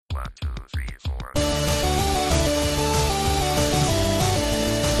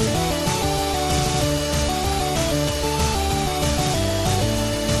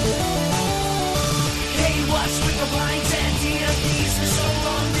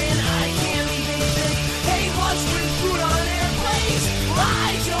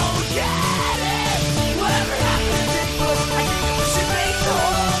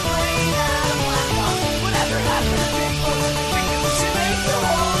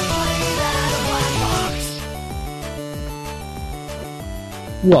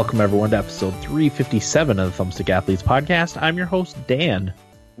Welcome, everyone, to episode 357 of the Thumbstick Athletes podcast. I'm your host, Dan.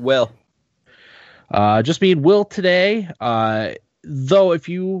 Will. Just me and Will today. Though, if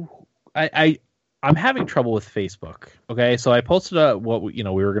you... I'm having trouble with Facebook, okay? So I posted what we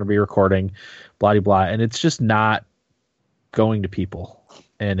were going to be recording, blah, blah, blah, and it's just not going to people.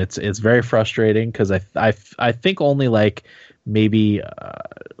 And it's very frustrating because I think only like maybe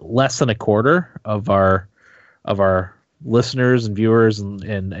less than a quarter of our listeners and viewers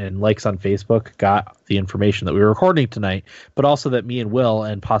and likes on Facebook got the information that we were recording tonight, but also that me and Will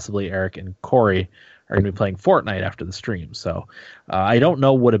and possibly Eric and Corey are going to be playing Fortnite after the stream. So I don't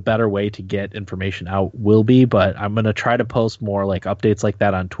know what a better way to get information out will be, but I'm going to try to post more like updates like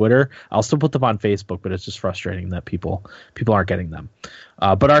that on Twitter. I'll still put them on Facebook, but it's just frustrating that people aren't getting them.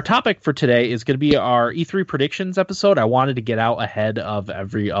 But our topic for today is going to be our E3 predictions episode. I wanted to get out ahead of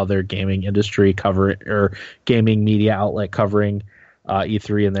every other gaming industry or gaming media outlet covering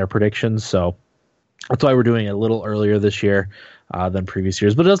E3 and their predictions. So that's why we're doing it a little earlier this year than previous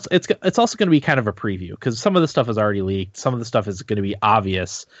years. But it's also going to be kind of a preview because some of the stuff is already leaked. Some of the stuff is going to be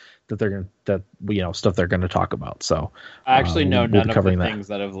obvious that stuff they're going to talk about. So I actually know none of the things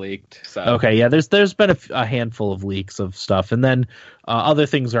that have leaked. So. Okay, yeah, there's been a handful of leaks of stuff, and then other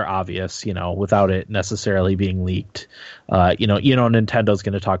things are obvious, without it necessarily being leaked. Nintendo's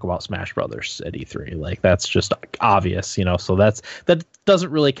going to talk about Smash Brothers at E3, like that's just obvious, So that doesn't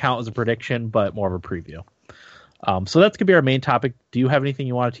really count as a prediction, but more of a preview. So that's gonna be our main topic. Do you have anything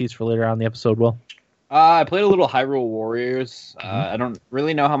you want to tease for later on in the episode, Will? I played a little Hyrule Warriors. I don't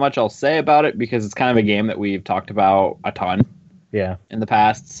really know how much I'll say about it because it's kind of a game that we've talked about a ton. Yeah. In the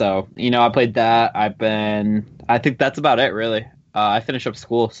past. So, I played that. I think that's about it, really. I finished up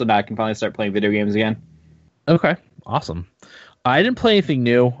school, so now I can finally start playing video games again. Okay. Awesome. I didn't play anything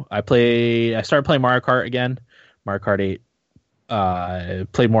new. I started playing Mario Kart again. Mario Kart 8.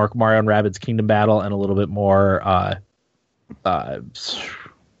 Played more Mario and Rabbids Kingdom Battle and a little bit more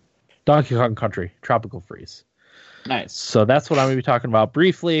Donkey Kong Country Tropical Freeze. Nice. So that's what I'm going to be talking about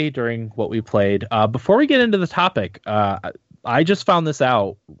briefly during what we played. Before we get into the topic, I just found this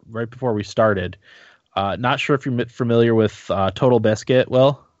out right before we started. Not sure if you're familiar with Total Biscuit,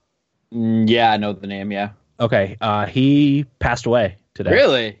 Will? Yeah, I know the name, yeah. Okay. He passed away today.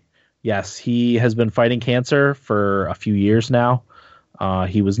 Really? Yes, he has been fighting cancer for a few years now.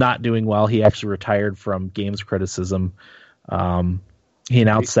 He was not doing well. He actually retired from games criticism. He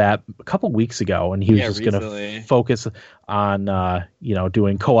announced that a couple weeks ago, and he was just going to focus on,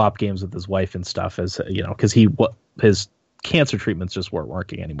 doing co-op games with his wife and stuff, because his cancer treatments just weren't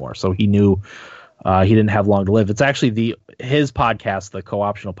working anymore. So he knew he didn't have long to live. It's actually his podcast, the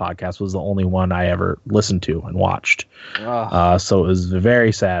Co-optional podcast, was the only one I ever listened to and watched. So it was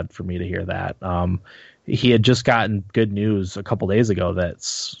very sad for me to hear that. He had just gotten good news a couple days ago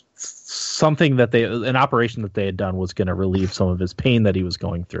that's something that an operation that they had done was going to relieve some of his pain that he was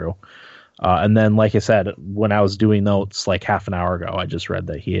going through. And then, like I said, when I was doing notes like half an hour ago, I just read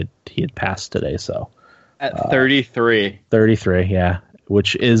that he had passed today. So at 33, yeah,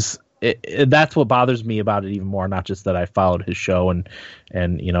 which is that's what bothers me about it even more. Not just that I followed his show and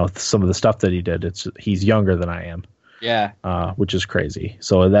some of the stuff that he did. He's younger than I am. Yeah. Which is crazy.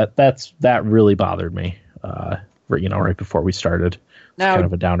 So that really bothered me. Right before we started. It's kind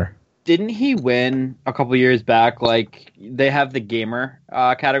of a downer. Didn't he win a couple years back? Like they have the gamer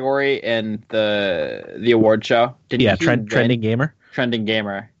category in the award show. Trending gamer. Trending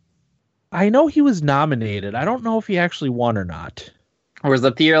gamer. I know he was nominated. I don't know if he actually won or not. Or was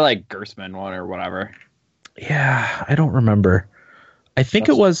that the year like Gersman won or whatever? Yeah, I don't remember. I think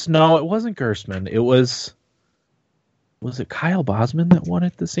it wasn't Gersman. Was it Kyle Bosman that won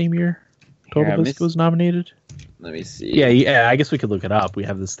it the same year Total Biscuit was nominated? Let me see. Yeah, I guess we could look it up. We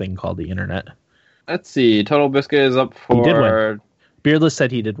have this thing called the internet. Let's see. Total Biscuit is up for... He did win. Beardless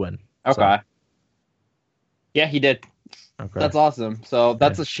said he did win. Okay. So. Yeah, he did. Okay. That's awesome. So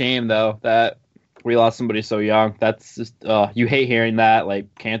that's a shame, though, that we lost somebody so young. That's just... you hate hearing that.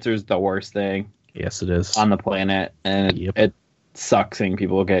 Like, cancer is the worst thing. Yes, it is. On the planet. And it sucks seeing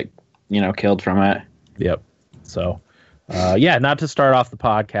people get, killed from it. Yep. So... Yeah, not to start off the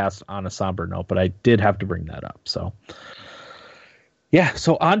podcast on a somber note, but I did have to bring that up. So, yeah,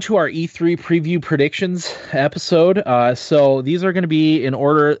 so on to our E3 preview predictions episode. So these are going to be in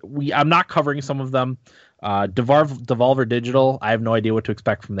order. I'm not covering some of them. Devolver Digital, I have no idea what to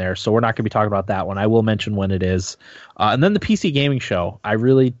expect from there, so we're not going to be talking about that one. I will mention when it is. And then the PC Gaming Show, I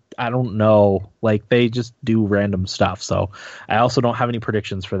don't know. Like, they just do random stuff, so I also don't have any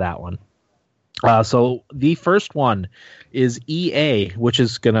predictions for that one. So the first one is EA, which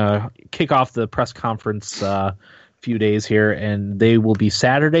is going to kick off the press conference few days here, and they will be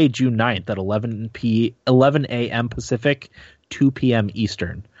Saturday, June 9th at 11 a.m. Pacific, 2 p.m.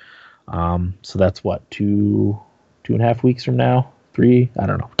 Eastern. So that's what, two and a half weeks from now? 3? I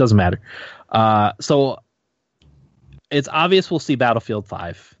don't know. Doesn't matter. So it's obvious we'll see Battlefield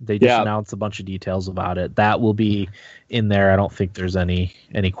 5. They just announced a bunch of details about it. That will be in there. I don't think there's any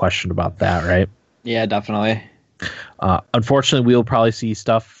question about that, right? Yeah, definitely. Unfortunately, we will probably see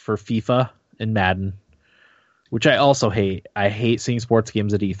stuff for FIFA and Madden, which I also hate. I hate seeing sports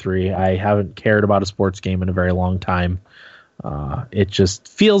games at E3. I haven't cared about a sports game in a very long time. It just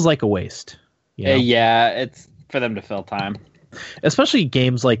feels like a waste. You know? Yeah, it's for them to fill time. Especially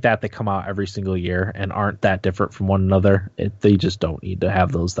games like that come out every single year and aren't that different from one another. They just don't need to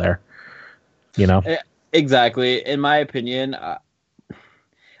have those there. You know? Exactly. In my opinion,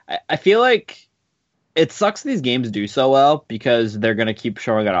 I feel like it sucks these games do so well because they're going to keep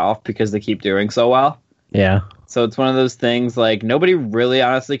showing it off because they keep doing so well. Yeah. So it's one of those things, like, nobody really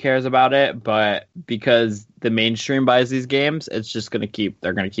honestly cares about it, but because the mainstream buys these games, it's just they're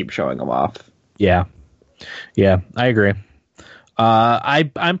going to keep showing them off. Yeah. Yeah, I agree.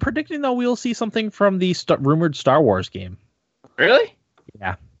 I'm predicting, though, we'll see something from the rumored Star Wars game. Really?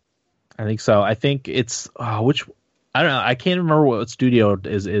 Yeah. I think so. I think it's, I don't know. I can't remember what studio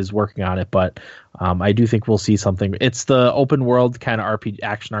is working on it, but I do think we'll see something. It's the open world kind of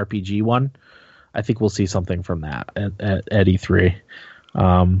action RPG one. I think we'll see something from that at E3.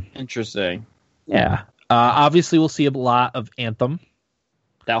 Interesting. Yeah. Obviously, we'll see a lot of Anthem.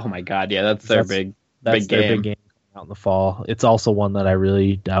 Oh my God! Yeah, that's their big big game out in the fall. It's also one that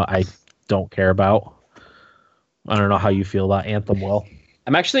I don't care about. I don't know how you feel about Anthem, Will.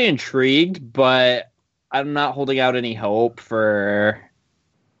 I'm actually intrigued, but I'm not holding out any hope for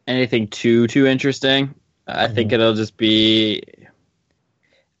anything too interesting. I think it'll just be.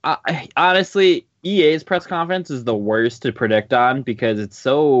 Honestly, EA's press conference is the worst to predict on because it's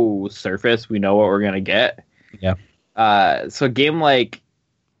so surface. We know what we're gonna get. Yeah. So a game like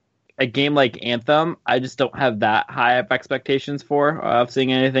Anthem, I just don't have that high up expectations for of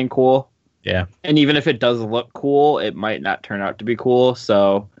seeing anything cool. Yeah. And even if it does look cool, it might not turn out to be cool.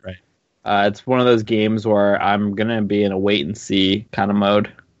 So right. It's one of those games where I'm gonna be in a wait and see kind of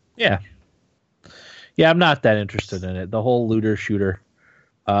mode. Yeah. Yeah, I'm not that interested in it. The whole looter shooter.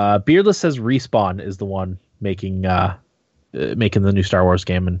 Beardless says Respawn is the one making the new Star Wars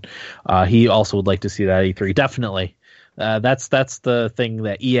game, and he also would like to see that at E3. Definitely, that's the thing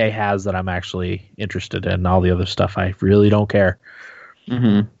that EA has that I'm actually interested in. All the other stuff, I really don't care.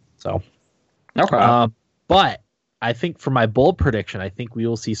 Mm-hmm. So, okay. But I think for my bold prediction, I think we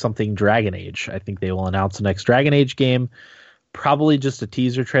will see something Dragon Age. I think they will announce the next Dragon Age game. Probably just a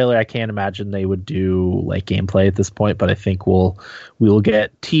teaser trailer. I can't imagine they would do like gameplay at this point, but I think we will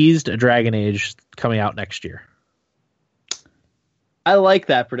get teased a Dragon Age coming out next year. I like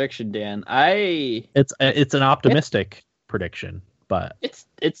that prediction, Dan. It's an optimistic prediction, but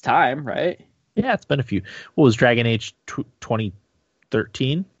it's time, right? Yeah, it's been a few. What was Dragon Age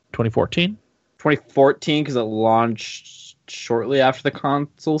 2013, 2014? 2014 because it launched shortly after the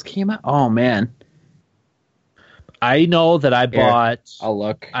consoles came out. Oh man. I know that I bought. I'll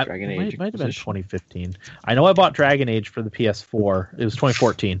look. Dragon Age. It might have been 2015. I know I bought Dragon Age for the PS4. It was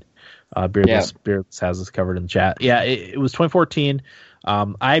 2014. Beardless has us covered in the chat. Yeah, it was 2014.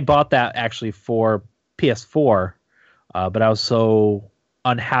 I bought that actually for PS4, but I was so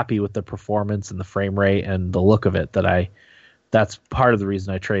unhappy with the performance and the frame rate and the look of it that that's part of the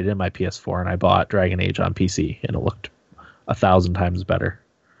reason I traded in my PS4 and I bought Dragon Age on PC, and it looked 1,000 times better.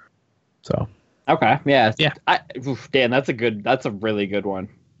 So. Okay. Yeah. Dan, that's a really good one.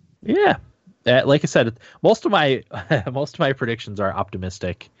 Yeah. Like I said, most of my predictions are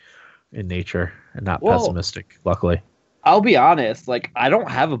optimistic in nature and not pessimistic, luckily. I'll be honest, like, I don't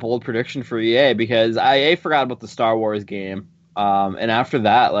have a bold prediction for EA because I forgot about the Star Wars game. And after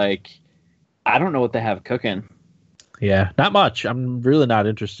that, like, I don't know what they have cooking. Yeah, not much. I'm really not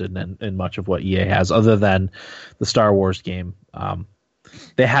interested in much of what EA has other than the Star Wars game.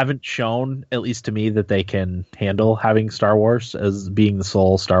 They haven't shown, at least to me, that they can handle having Star Wars as being the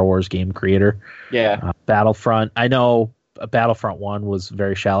sole Star Wars game creator. Yeah. Battlefront. I know Battlefront 1 was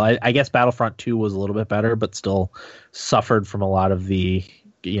very shallow. I guess Battlefront 2 was a little bit better, but still suffered from a lot of the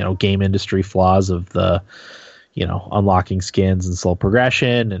game industry flaws of the unlocking skins and slow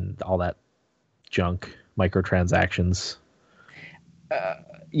progression and all that junk, microtransactions.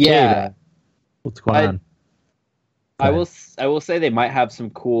 Yeah. What's going on? I will say they might have some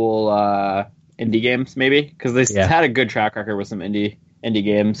cool indie games, maybe, because they had a good track record with some indie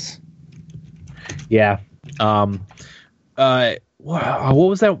games. Yeah. What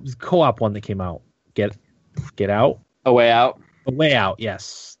was that co-op one that came out? Get Out? A Way Out. A Way Out,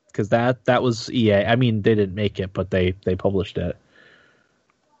 yes. Because that was EA. I mean, they didn't make it, but they published it.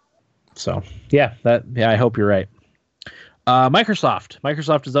 So I hope you're right.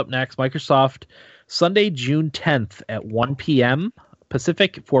 Microsoft is up next. Microsoft, Sunday, June 10th at 1 p.m.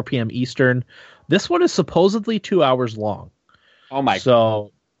 Pacific, 4 p.m. Eastern. This one is supposedly 2 hours long. Oh my!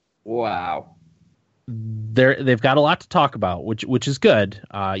 So, wow. They've got a lot to talk about, which is good.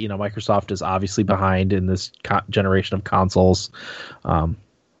 Microsoft is obviously behind in this generation of consoles.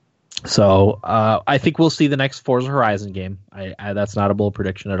 So I think we'll see the next Forza Horizon game. That's not a bold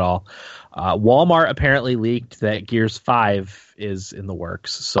prediction at all. Walmart apparently leaked that Gears 5 is in the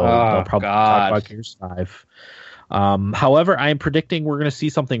works, so they'll probably talk about Gears 5. However, I am predicting we're going to see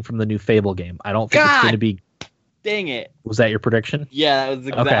something from the new Fable game. I don't think it's going to be... Dang it. Was that your prediction? Yeah, that was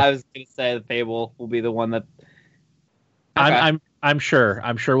exactly. I was going to say the Fable will be the one that... Okay. I'm sure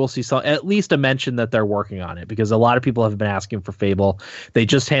we'll see at least a mention that they're working on it, because a lot of people have been asking for Fable. They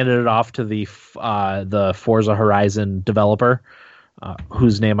just handed it off to the Forza Horizon developer,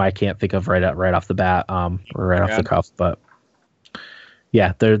 whose name I can't think of right off the bat, or right off the cuff. But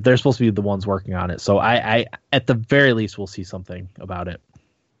yeah, they're supposed to be the ones working on it. So I at the very least we'll see something about it.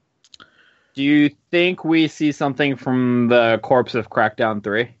 Do you think we see something from the corpse of Crackdown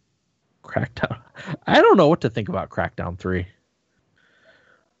 3? Crackdown. I don't know what to think about Crackdown 3.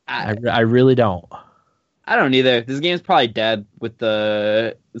 I really don't. I don't either. This game's probably dead with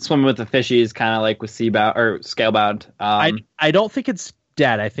the swimming with the fishies, kind of like with Seabound or Scalebound. I don't think it's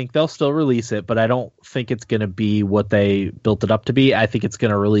dead. I think they'll still release it, but I don't think it's going to be what they built it up to be. I think it's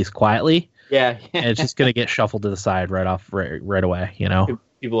going to release quietly. Yeah. And it's just going to get shuffled to the side right away.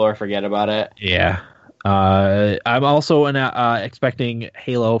 People will forget about it. Yeah. I'm also expecting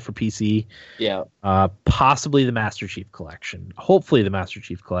Halo for PC. Yeah. Possibly the Master Chief Collection. Hopefully the Master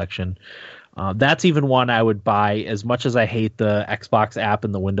Chief Collection. That's even one I would buy, as much as I hate the Xbox app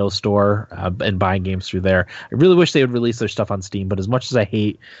in the Windows Store and buying games through there. I really wish they would release their stuff on Steam, but as much as I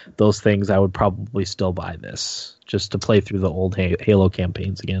hate those things, I would probably still buy this just to play through the old Halo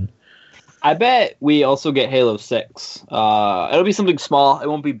campaigns again. I bet we also get Halo 6. It'll be something small. It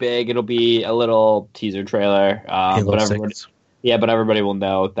won't be big. It'll be a little teaser trailer. Halo 6. Yeah, but everybody will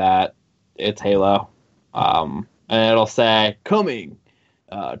know that it's Halo. And it'll say, coming,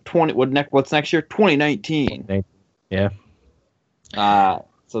 what's next year? 2019. Yeah.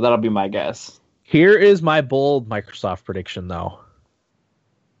 So that'll be my guess. Here is my bold Microsoft prediction, though.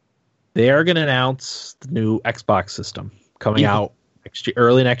 They are going to announce the new Xbox system coming out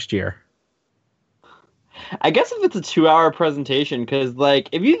early next year. I guess if it's a 2-hour presentation, because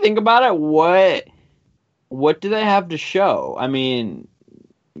if you think about it, what do they have to show? I mean,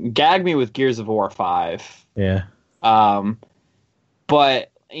 gag me with Gears of War 5. Yeah.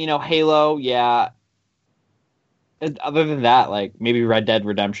 But Halo, yeah. Other than that, maybe Red Dead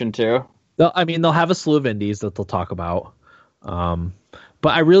Redemption 2. They'll have a slew of indies that they'll talk about.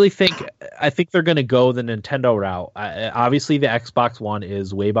 But I think they're going to go the Nintendo route. Obviously, the Xbox One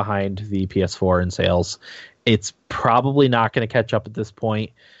is way behind the PS4 in sales. It's probably not going to catch up at this point.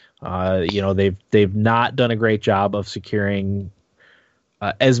 They've not done a great job of securing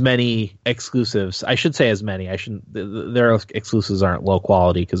as many exclusives. I should say as many. Their exclusives aren't low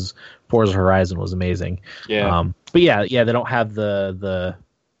quality, because Forza Horizon was amazing. Yeah. But they don't have the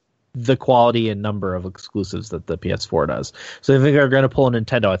quality and number of exclusives that the PS4 does. So I think they're going to pull a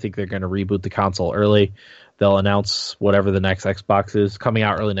Nintendo. I think they're going to reboot the console early. They'll announce whatever the next Xbox is coming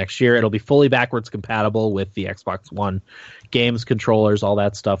out early next year. It'll be fully backwards compatible with the Xbox One. Games, controllers, all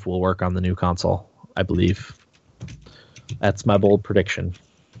that stuff will work on the new console, I believe. That's my bold prediction.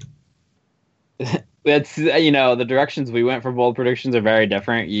 That's the directions we went for bold predictions are very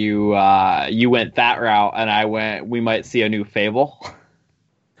different. You went that route, and I went, we might see a new Fable.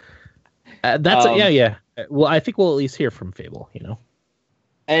 Yeah. Well, I think we'll at least hear from Fable,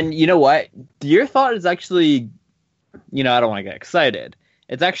 And you know what? Your thought is actually, I don't want to get excited.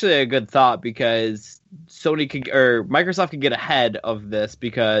 It's actually a good thought, because Microsoft could get ahead of this,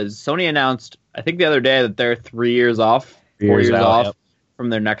 because Sony announced, I think the other day, that they're 3 years off, 4 years off from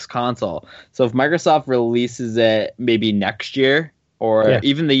their next console. So if Microsoft releases it maybe next year or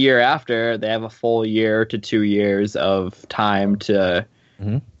even the year after, they have a full year to 2 years of time to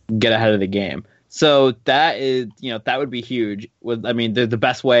get ahead of the game. So that is, that would be huge. The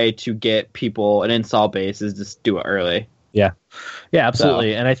best way to get people an install base is just do it early. Yeah,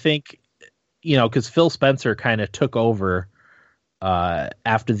 absolutely. So, and I think, because Phil Spencer kind of took over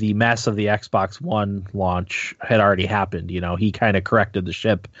after the mess of the Xbox One launch had already happened. He kind of corrected the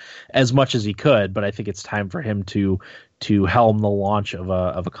ship as much as he could, but I think it's time for him to helm the launch of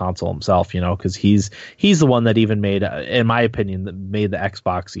a console himself, because he's the one that even made, in my opinion, that made the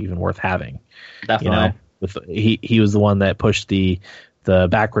Xbox even worth having. Definitely. He was the one that pushed the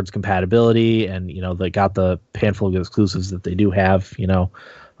backwards compatibility and, they got the handful of exclusives that they do have,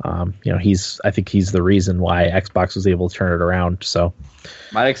 I think he's the reason why Xbox was able to turn it around. So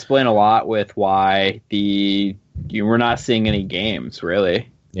might explain a lot with why we're not seeing any games really.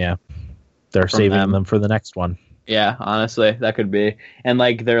 Yeah. They're saving them for the next one. Yeah, honestly, that could be. And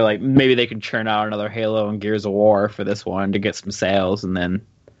they're maybe they could churn out another Halo and Gears of War for this one to get some sales and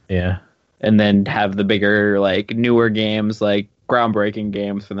then have the bigger, newer games, groundbreaking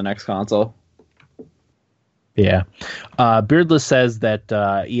games for the next console. Yeah. Beardless says that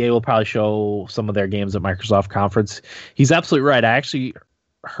EA will probably show some of their games at Microsoft conference. He's absolutely right. I actually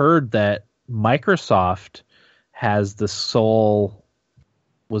heard that Microsoft has the sole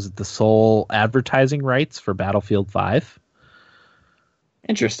advertising rights for Battlefield 5.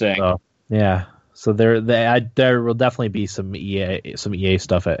 Interesting. So, yeah. So there will definitely be some EA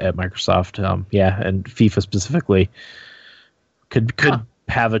stuff at Microsoft. And FIFA specifically could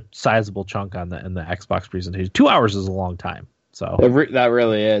have a sizable chunk in the Xbox presentation. 2 hours is a long time. So that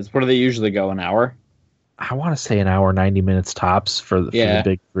really is. What do they usually go, an hour? I want to say an hour, 90 minutes tops for the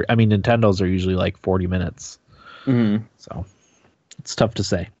big. I mean, Nintendo's are usually 40 minutes. Mm-hmm. So it's tough to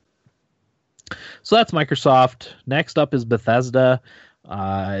say. So that's Microsoft. Next up is Bethesda.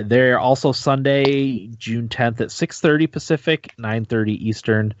 They're also Sunday, June 10th at 6:30 Pacific, 9:30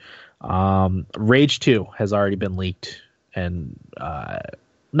 Eastern. Rage 2 has already been leaked and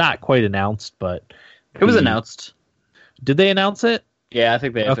not quite announced, but it was announced. Did they announce it? Yeah, I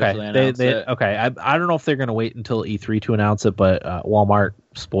think they officially announced it. Okay, I don't know if they're going to wait until E3 to announce it, but Walmart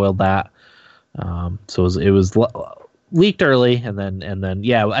spoiled that. So it was leaked early, and then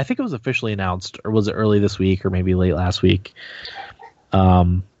I think it was officially announced, or was it early this week, or maybe late last week?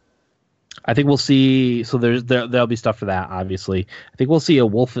 I think we'll see. So there'll be stuff for that. Obviously, I think we'll see a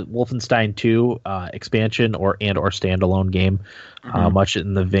Wolfenstein 2 expansion or standalone game, much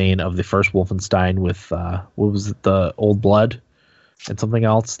in the vein of the first Wolfenstein with what was it, the Old Blood, and something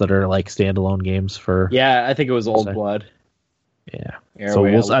else that are standalone games for. Yeah, I think it was Old Blood. Yeah. So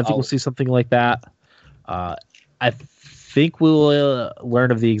I think we'll see something like that. I think we'll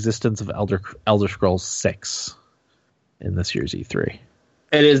learn of the existence of Elder Scrolls 6 in this year's E3.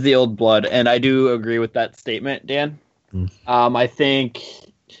 It is the Old Blood, and I do agree with that statement, Dan. I think,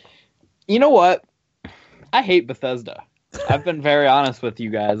 you know what? I hate Bethesda. I've been very honest with you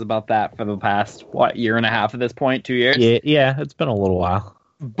guys about that for the past, year and a half at this point, 2 years? Yeah, it's been a little while.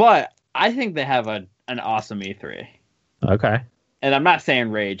 But I think they have an awesome E3. Okay. And I'm not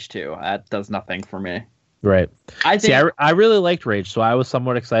saying Rage 2. That does nothing for me. Right. I really liked Rage, so I was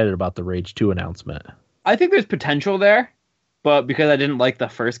somewhat excited about the Rage 2 announcement. I think there's potential there. But because I didn't like the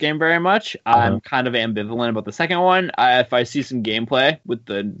first game very much, I'm kind of ambivalent about the second one. If I see some gameplay with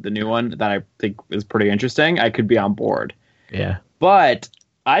the new one that I think is pretty interesting, I could be on board. Yeah. But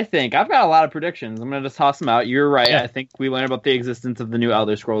I think I've got a lot of predictions. I'm going to just toss them out. You're right. Yeah. I think we learned about the existence of the new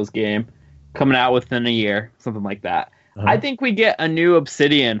Elder Scrolls game coming out within a year, something like that. I think we get a new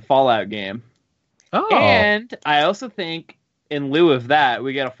Obsidian Fallout game. Oh. And I also think in lieu of that,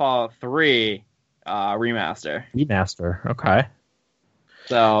 we get a Fallout 3 remaster. Okay.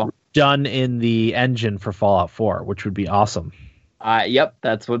 So done in the engine for Fallout 4, which would be awesome. Yep,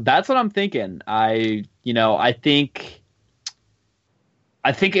 that's what I'm thinking. I think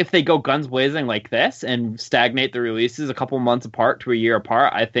if they go guns blazing like this and stagnate the releases a couple months apart to a year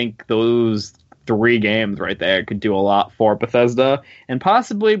apart, I think those 3 games right there could do a lot for Bethesda and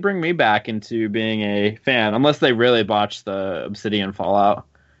possibly bring me back into being a fan, unless they really botch the Obsidian Fallout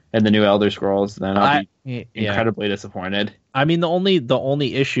and the new Elder Scrolls, then I'll be incredibly disappointed. I mean, the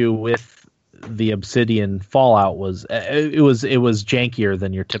only issue with the Obsidian Fallout was it was jankier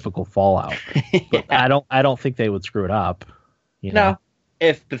than your typical Fallout. But I don't think they would screw it up. No,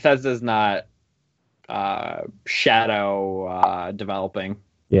 if Bethesda's not shadow developing,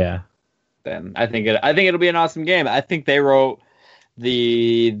 then I think it'll be an awesome game. I think they wrote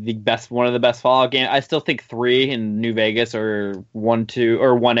one of the best Fallout games. I still think 3 in New Vegas or 1, 2,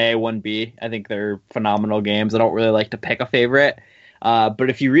 or 1A, 1B. I think they're phenomenal games. I don't really like to pick a favorite. But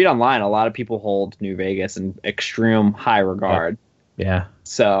if you read online, a lot of people hold New Vegas in extreme high regard. Yeah.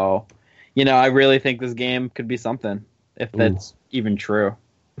 So, I really think this game could be something, if that's even true.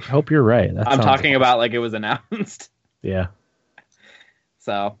 I hope you're right. I'm talking about like it was announced. Yeah.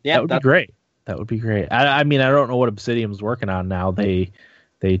 So, yeah. That would be great. That would be great. I mean, I don't know what Obsidian's working on now. They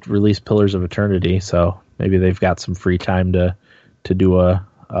released Pillars of Eternity, so maybe they've got some free time to do a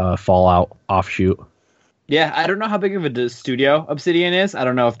Fallout offshoot. Yeah, I don't know how big of a studio Obsidian is. I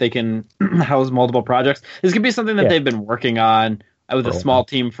don't know if they can house multiple projects. This could be something that they've been working on with a small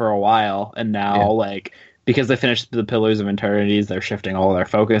team for a while, and now because they finished the Pillars of Eternities, they're shifting all their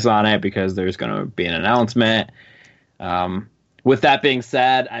focus on it because there's going to be an announcement. With that being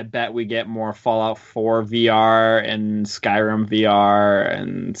said, I bet we get more Fallout 4 VR and Skyrim VR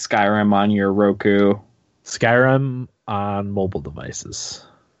and Skyrim on your Roku. Skyrim on mobile devices.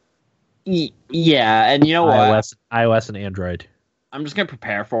 Yeah, and you know what? iOS and Android. I'm just going to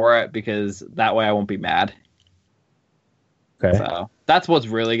prepare for it because that way I won't be mad. Okay. So that's what's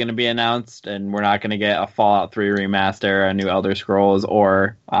really going to be announced, and we're not going to get a Fallout 3 remaster, a new Elder Scrolls,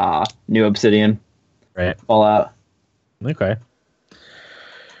 or new Obsidian. Right. Fallout. Okay.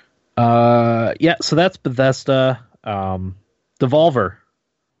 So that's Bethesda. Devolver.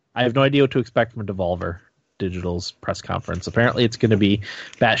 I have no idea what to expect from Devolver Digital's press conference. Apparently it's going to be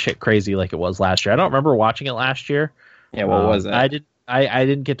batshit crazy like it was last year. I don't remember watching it last year. Yeah, what was it? I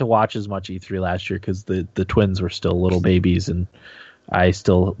didn't get to watch as much E3 last year because the twins were still little babies and I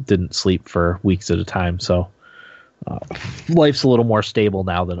still didn't sleep for weeks at a time. So life's a little more stable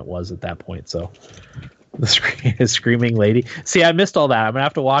now than it was at that point. So the screaming lady. See, I missed all that. I'm gonna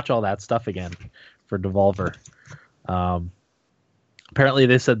have to watch all that stuff again for Devolver. Apparently,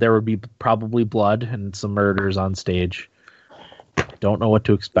 they said there would be probably blood and some murders on stage. Don't know what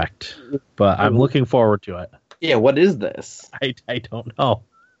to expect, but I'm looking forward to it. Yeah, what is this? I don't know.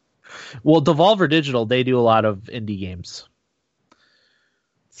 Well, Devolver Digital, they do a lot of indie games.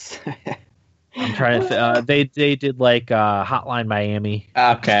 I'm trying to. They did like Hotline Miami.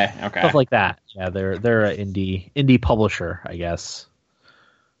 Okay. Stuff like that. Yeah, they're an indie publisher, I guess.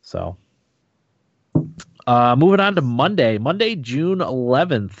 So, moving on to Monday, June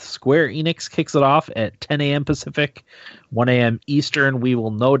 11th. Square Enix kicks it off at 10 a.m. Pacific, 1 a.m. Eastern. We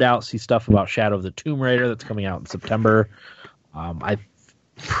will no doubt see stuff about Shadow of the Tomb Raider that's coming out in September. I'm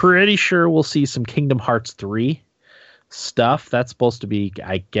pretty sure we'll see some Kingdom Hearts 3 stuff. That's supposed to be,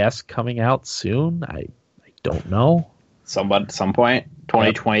 I guess, coming out soon. I don't know. Some point.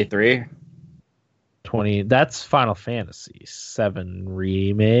 2023. 20. That's Final Fantasy 7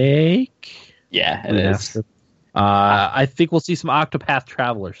 remake. Yeah, it is. I think we'll see some Octopath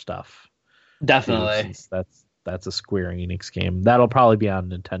Traveler stuff. Definitely. That's a Square Enix game. That'll probably be on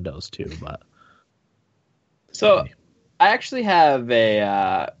Nintendo's too, but. So, I actually have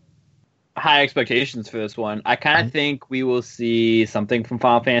a high expectations for this one. I kind of think we will see something from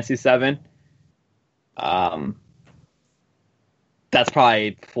Final Fantasy 7. That's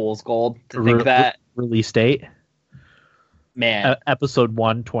probably fool's gold to think that. Release date? Man. Episode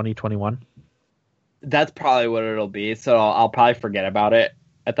 1, 2021. That's probably what it'll be, so I'll probably forget about it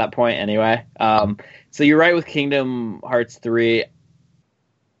at that point anyway. So you're right with Kingdom Hearts 3.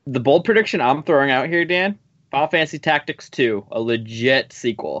 The bold prediction I'm throwing out here, Dan, Final Fantasy Tactics 2, a legit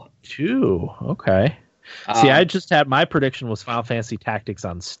sequel. 2, okay. See, I just had my prediction was Final Fantasy Tactics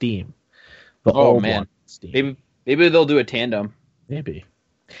on Steam. The old one on Steam. Maybe they'll do a tandem. Maybe.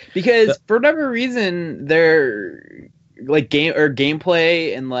 Because for whatever reason, their like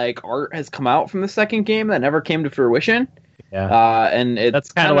gameplay and like art has come out from the second game that never came to fruition. Yeah. And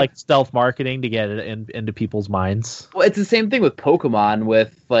that's kind of like stealth marketing to get it into people's minds. Well, it's the same thing with Pokemon,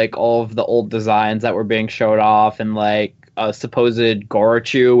 with like all of the old designs that were being showed off, and like a supposed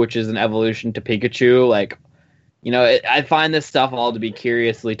Gorochu, which is an evolution to Pikachu. Like, I find this stuff all to be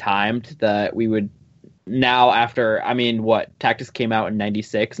curiously timed that we would now after, Tactics came out in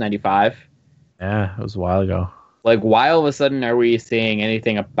 96, 95? Yeah, it was a while ago. Like, why all of a sudden are we seeing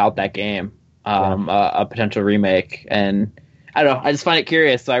anything about that game? A potential remake, and I don't know. I just find it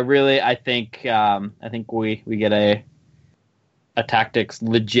curious. So I think we get a Tactics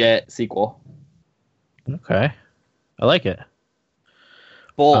legit sequel. Okay, I like it.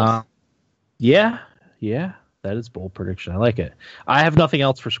 Bold. Yeah, that is bold prediction. I like it. I have nothing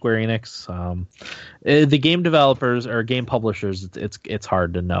else for Square Enix. The game developers or game publishers, it's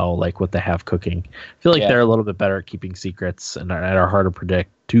hard to know like what they have cooking. I feel like they're a little bit better at keeping secrets and are harder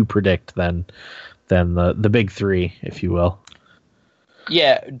to predict than the big three, if you will.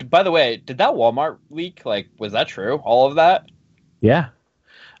 Yeah. By the way, did that Walmart leak? Like, was that true? All of that? Yeah.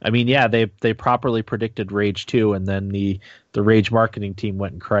 I mean, yeah, they properly predicted Rage 2, and then the Rage marketing team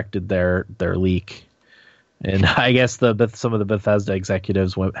went and corrected their leak. And I guess some of the Bethesda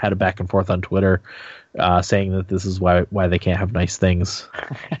executives had a back and forth on Twitter, saying that this is why they can't have nice things.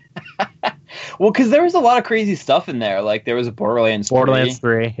 Well, because there was a lot of crazy stuff in there. Like there was a Borderlands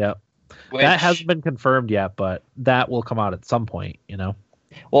 3. Yep. That hasn't been confirmed yet, but that will come out at some point.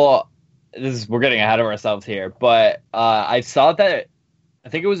 Well, we're getting ahead of ourselves here, but I saw that. I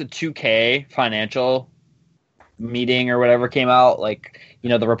think it was a 2K financial meeting or whatever came out. Like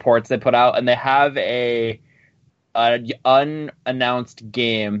the reports they put out, and they have a unannounced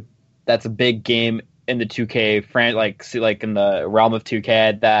game that's a big game in the 2K like in the realm of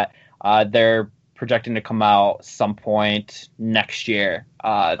 2K that they're projecting to come out some point next year.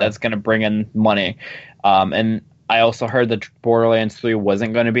 That's going to bring in money. And I also heard that Borderlands 3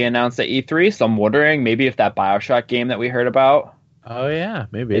 wasn't going to be announced at E3, so I'm wondering maybe if that BioShock game that we heard about. Oh yeah,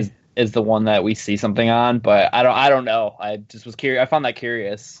 maybe is the one that we see something on, but I don't know. I just was curious. I found that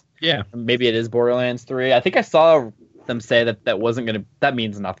curious. Yeah, maybe it is Borderlands 3. I think I saw them say that wasn't gonna. That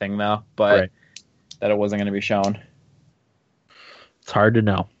means nothing though, but right. That it wasn't gonna be shown. It's hard to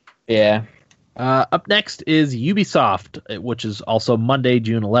know. Yeah. Up next is Ubisoft, which is also Monday,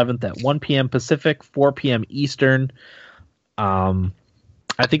 June 11th at 1 p.m. Pacific, 4 p.m. Eastern. I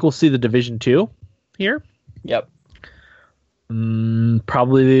think we'll see the Division 2 here. Yep.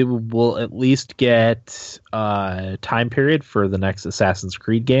 Probably will at least get time period for the next Assassin's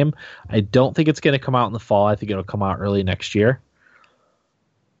Creed game. I don't think it's going to come out in the fall. I think it'll come out early next year.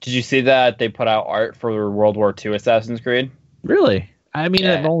 Did you see that they put out art for World War II Assassin's Creed? Really? I mean,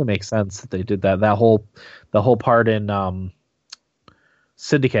 It only makes sense that they did that. The whole part in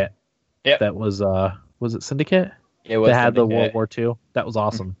Syndicate. Yep. That was it Syndicate? It was. That had the World War II. That was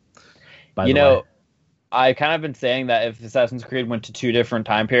awesome. By the way. I kind of been saying that if Assassin's Creed went to 2 different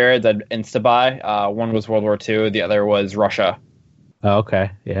time periods, I'd insta-buy. One was World War II, the other was Russia. Oh,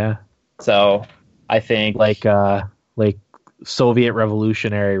 okay, yeah. So I think like Soviet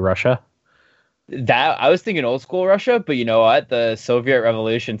revolutionary Russia. That I was thinking old school Russia, but you know what? The Soviet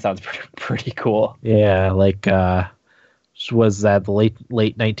Revolution sounds pretty cool. Yeah, was that the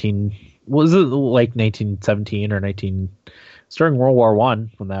late 19? Was it like 1917 or 19? It's during World War I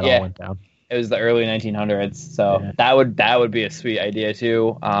when that all went down. It was the early 1900s, so that would be a sweet idea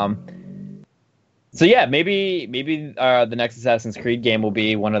too. So yeah, maybe the next Assassin's Creed game will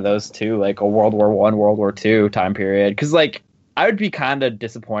be one of those two, like a World War I, World War II time period. Because like I would be kind of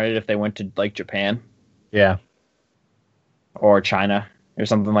disappointed if they went to like Japan, or China or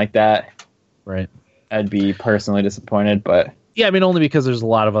something like that. Right. I'd be personally disappointed, but yeah, I mean only because there's a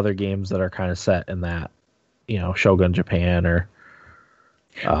lot of other games that are kind of set in that, Shogun Japan or.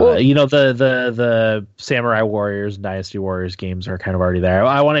 The Samurai Warriors, Dynasty Warriors games are kind of already there.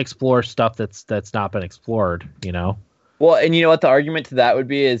 I want to explore stuff that's not been explored, Well, and you know what the argument to that would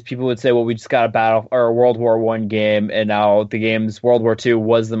be is people would say, well, we just got a World War I game, and now the game's World War II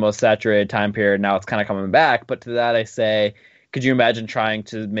was the most saturated time period. Now it's kind of coming back. But to that, I say, could you imagine trying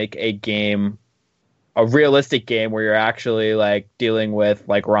to make a realistic game where you're actually like dealing with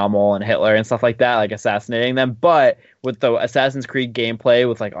like Rommel and Hitler and stuff like that, like assassinating them, but with the Assassin's Creed gameplay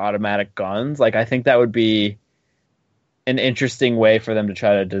with like automatic guns? Like I think that would be an interesting way for them to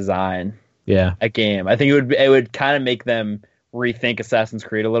try to design a game. I think it would kind of make them rethink Assassin's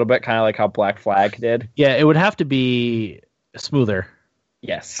Creed a little bit, kind of like how Black Flag did. Yeah, it would have to be smoother.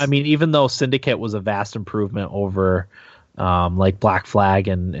 Yes. I mean, even though Syndicate was a vast improvement over like Black Flag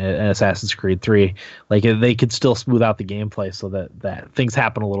and Assassin's Creed 3, like they could still smooth out the gameplay so that things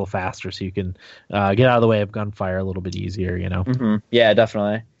happen a little faster, so you can get out of the way of gunfire a little bit easier, Mm-hmm. Yeah,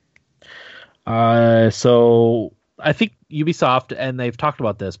 definitely. So I think Ubisoft, and they've talked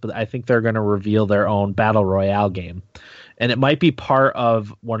about this, but I think they're going to reveal their own Battle Royale game, and it might be part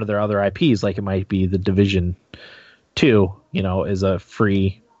of one of their other IPs, like it might be the Division 2, is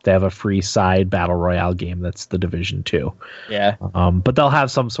they have a free side Battle Royale game that's the Division 2. Yeah. But they'll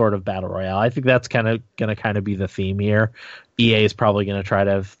have some sort of Battle Royale. I think that's going to be the theme here. EA is probably going to try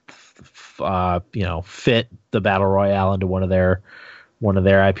to fit the Battle Royale into one of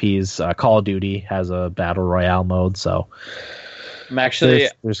their IPs. Call of Duty has a Battle Royale mode, so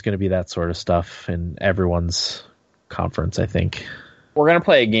there's going to be that sort of stuff in everyone's conference, I think. We're going to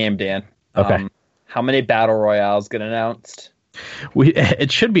play a game, Dan. Okay. How many Battle Royales get announced? It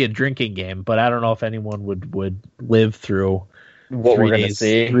should be a drinking game, but I don't know if anyone would live through what we're going to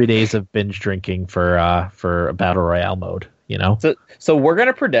see. 3 days of binge drinking for a Battle Royale mode, So we're going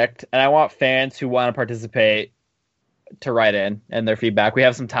to predict, and I want fans who want to participate to write in and their feedback. We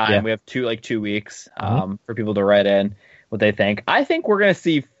have some time. Yeah. We have 2 weeks for people to write in what they think. I think we're going to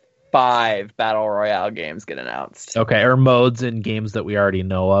see 5 Battle Royale games get announced. Okay, or modes in games that we already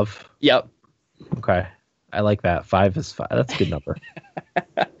know of. Yep. Okay. I like that. 5 is 5. That's a good number.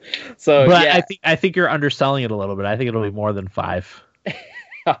 So, but yeah. I think you're underselling it a little bit. I think it'll be more than 5.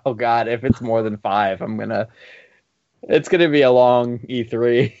 Oh God, if it's more than 5, it's gonna be a long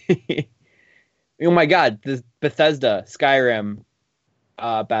E3. Oh my God, this Bethesda Skyrim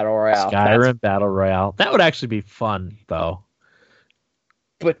Battle Royale. Battle Royale. That would actually be fun, though.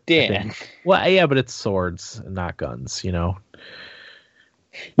 But Dan, well, yeah, but it's swords and not guns, you know.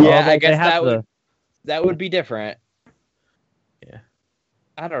 Yeah, I guess that would be different. Yeah.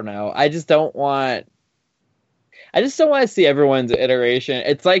 I don't know. I just don't want to see everyone's iteration.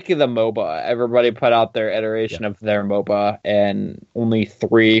 It's like the MOBA. Everybody put out their iteration of their MOBA, and only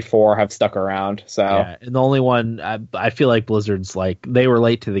 3-4 have stuck around. So, yeah, and the only one I feel like Blizzard's they were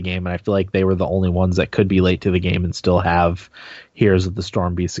late to the game, and I feel like they were the only ones that could be late to the game and still have Heroes of the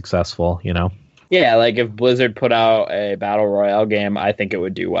Storm be successful. You know? Yeah, like if Blizzard put out a Battle Royale game, I think it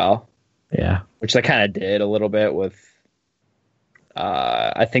would do well. Yeah, which they kind of did a little bit with.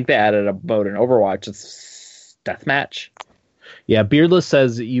 I think they added a mode in Overwatch. It's deathmatch. Yeah, Beardless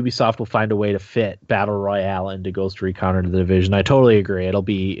says Ubisoft will find a way to fit Battle Royale into Ghost Recon or The Division. I totally agree. It'll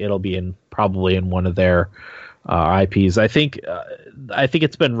be probably in one of their IPs. I think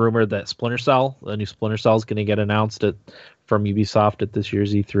it's been rumored that Splinter Cell, the new Splinter Cell, is going to get announced from Ubisoft at this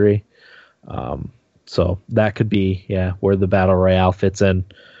year's E3. So that could be where the Battle Royale fits in.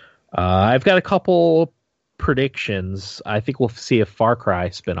 I've got a couple predictions. I think we'll see a Far Cry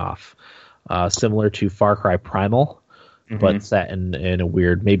spinoff, similar to Far Cry Primal, but set in a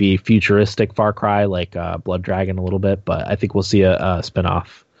weird, maybe futuristic Far Cry, like Blood Dragon a little bit. But I think we'll see a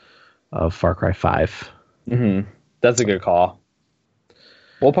spinoff of Far Cry 5. Mm-hmm. That's a good call.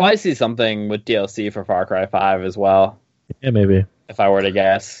 We'll probably see something with DLC for Far Cry 5 as well. Yeah, maybe. If I were to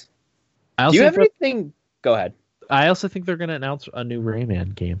guess. Do you have anything? Go ahead. I also think they're going to announce a new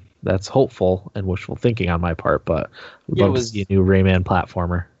Rayman game. That's hopeful and wishful thinking on my part, but I'd love to see a new Rayman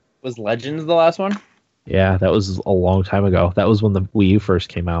platformer. Was Legends the last one? Yeah, that was a long time ago. That was when the Wii U first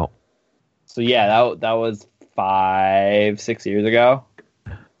came out. So yeah, that was 5-6 years ago.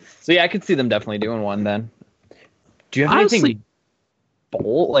 So yeah, I could see them definitely doing one then. Do you have anything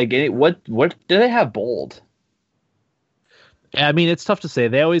bold? Like what do they have bold? I mean, it's tough to say.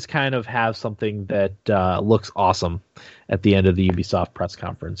 They always kind of have something that looks awesome at the end of the Ubisoft press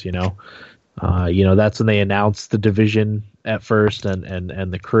conference, you know? That's when they announce The Division at first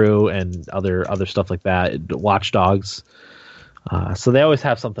and the crew and other stuff like that, Watch Dogs. So they always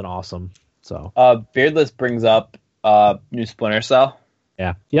have something awesome. So Beardless brings up new Splinter Cell.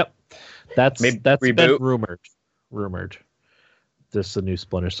 Yeah. Yep. That's reboot. Been rumored. This is a new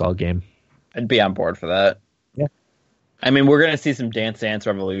Splinter Cell game. I'd be on board for that. Yeah. I mean, we're going to see some Dance Dance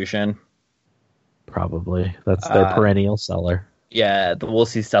Revolution. Probably. That's their perennial seller. Yeah, we'll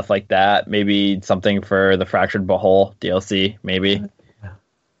see stuff like that. Maybe something for the Fractured Butthole DLC, maybe. Yeah.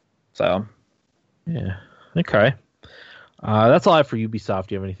 So. Yeah. Okay. That's all I have for Ubisoft.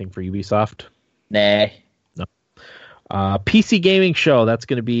 Do you have anything for Ubisoft? Nah. No. PC Gaming Show. That's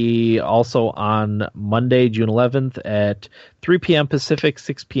going to be also on Monday, June 11th at 3 p.m. Pacific,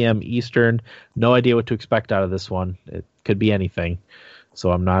 6 p.m. Eastern. No idea what to expect out of this one. It could be anything.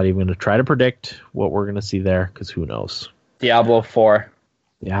 So I'm not even going to try to predict what we're going to see there because who knows. Diablo 4.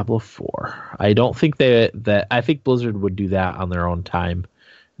 I don't think I think Blizzard would do that on their own time,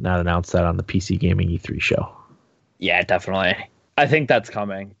 not announce that on the PC Gaming E3 show. Yeah, definitely. I think that's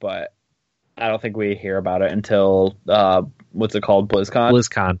coming, but I don't think we hear about it until what's it called?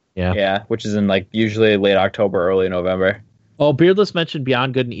 BlizzCon, yeah. Yeah, which is in usually late October, early November. Oh, Beardless mentioned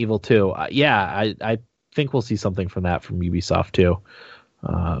Beyond Good and Evil 2. I think we'll see something from Ubisoft too.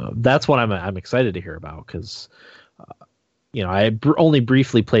 That's what I'm excited to hear about because I only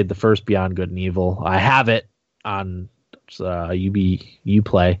briefly played the first Beyond Good and Evil. I have it on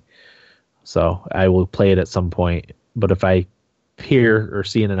Uplay, so I will play it at some point. But if I hear or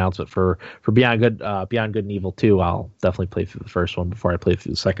see an announcement for Beyond Good and Evil 2, I'll definitely play through the first one before I play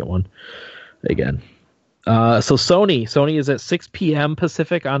through the second one again. So Sony is at 6 p.m.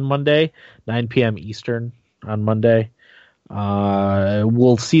 Pacific on Monday, 9 p.m. Eastern on Monday.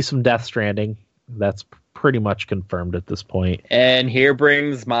 We'll see some Death Stranding. That's pretty much confirmed at this point. And here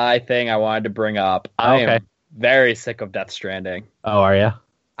brings my thing I wanted to bring up. I am very sick of Death Stranding. Oh, are you?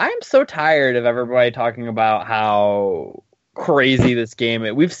 I am so tired of everybody talking about how crazy this game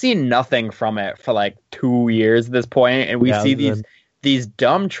is. We've seen nothing from it for 2 years at this point, and we see these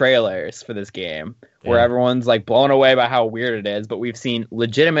dumb trailers for this game where everyone's like blown away by how weird it is, but we've seen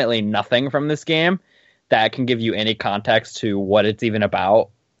legitimately nothing from this game that can give you any context to what it's even about.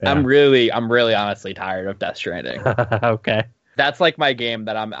 Yeah. I'm really honestly tired of Death Stranding. Okay. That's like my game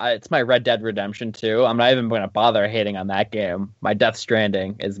that it's my Red Dead Redemption 2. I'm not even going to bother hating on that game. My Death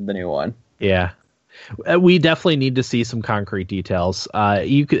Stranding is the new one. Yeah. We definitely need to see some concrete details.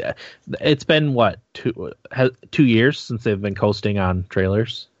 It's been what, 2 years since they've been coasting on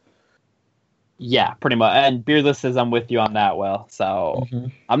trailers. Yeah, pretty much. And Beardless says I'm with you on that, Will. So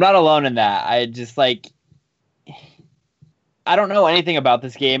I'm not alone in that. I just I don't know anything about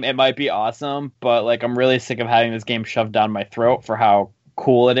this game. It might be awesome, but like I'm really sick of having this game shoved down my throat for how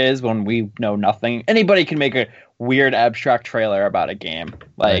cool it is when we know nothing. Anybody can make a weird abstract trailer about a game.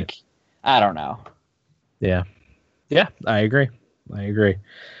 Like, I don't know. Yeah. Yeah, I agree.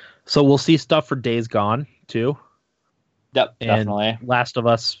 So we'll see stuff for Days Gone too. Yep, and definitely. Last of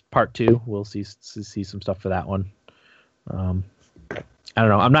Us Part 2. We'll see some stuff for that one. I don't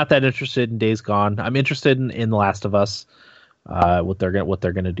know. I'm not that interested in Days Gone. I'm interested in The Last of Us. What they're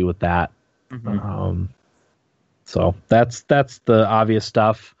gonna do with that. So that's the obvious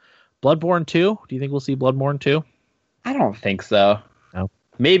stuff. Bloodborne 2. Do you think we'll see Bloodborne 2? I don't think so. No.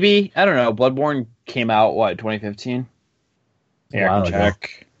 Maybe. I don't know. Bloodborne came out 2015. Yeah, I can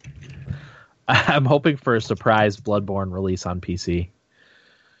check. I'm hoping for a surprise Bloodborne release on PC.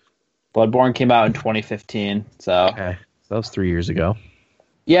 Bloodborne came out in 2015, so okay, so that was 3 years ago.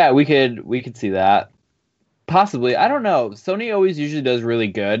 Yeah, we could see that. Possibly. I don't know. Sony always usually does really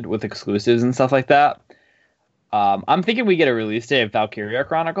good with exclusives and stuff like that. I'm thinking we get a release date of Valkyria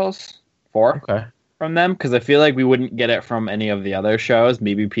Chronicles 4 from them, because I feel like we wouldn't get it from any of the other shows,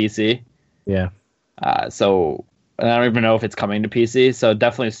 maybe PC. Yeah. So I don't even know if it's coming to PC, so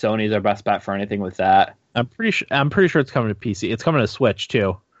definitely Sony's our best bet for anything with that. I'm pretty sure it's coming to PC. It's coming to Switch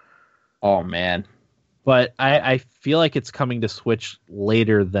too. Oh man. But I feel like it's coming to Switch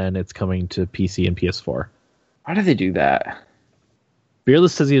later than it's coming to PC and PS4. Why do they do that?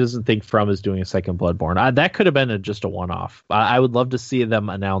 Fearless says he doesn't think From is doing a second Bloodborne. That could have been just a one-off. I would love to see them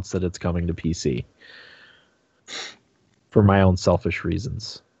announce that it's coming to PC. For my own selfish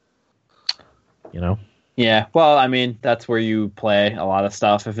reasons. You know? Yeah, well, I mean, that's where you play a lot of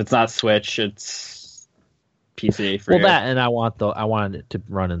stuff. If it's not Switch, it's PC for you. That, and I want it to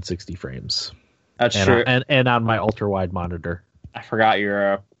run in 60 frames. That's true. And on my ultra-wide monitor. I forgot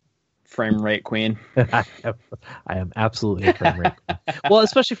you're a frame rate queen. I am absolutely a frame rate queen. Well,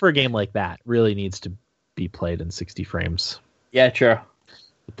 especially for a game like that, really needs to be played in 60 frames. Yeah, true.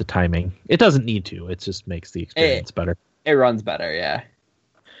 With the timing. It doesn't need to. It just makes the experience better. It runs better, yeah.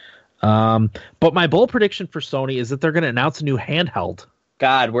 But my bold prediction for Sony is that they're going to announce a new handheld.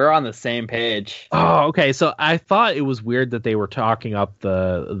 God, we're on the same page. Oh, okay. So I thought it was weird that they were talking up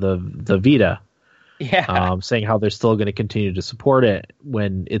the Vita. Yeah. Saying how they're still going to continue to support it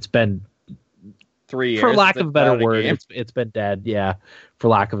when it's been 3 years. For lack of a better word, it's been dead. Yeah. For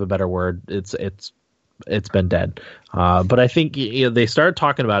lack of a better word, it's been dead. But I think they started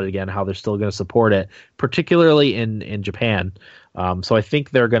talking about it again, how they're still going to support it, particularly in Japan. So I think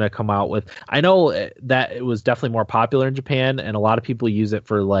they're going to come out with. I know that it was definitely more popular in Japan, and a lot of people use it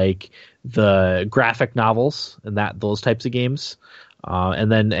for like the graphic novels and those types of games.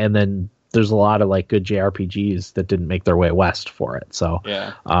 And then there's a lot of like good JRPGs that didn't make their way west for it. So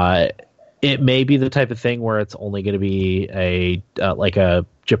yeah. It may be the type of thing where it's only going to be a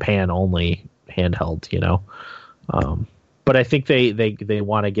Japan only handheld, you know. But I think they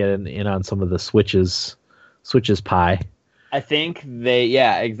want to get in on some of the Switch's pie. I think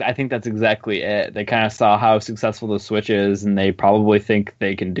I think that's exactly it. They kind of saw how successful the Switch is, and they probably think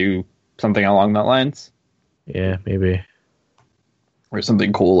they can do something along that lines. Yeah, maybe. Or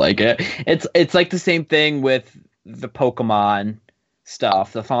something cool like it. It's like the same thing with the Pokemon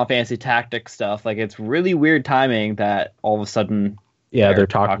stuff, the Final Fantasy Tactics stuff. Like, it's really weird timing that all of a sudden... Yeah, they're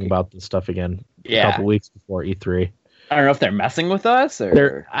talking about this stuff again a couple weeks before E3. I don't know if they're messing with us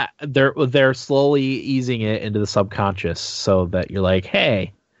or they're slowly easing it into the subconscious so that you're like,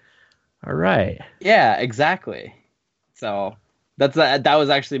 hey, all right. Yeah, exactly. So that was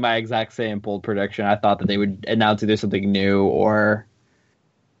actually my exact same bold prediction. I thought that they would announce either something new or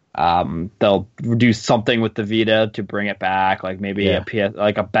they'll do something with the Vita to bring it back, like maybe a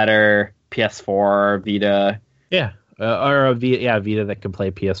better PS4 Vita. Yeah, or a Vita that can play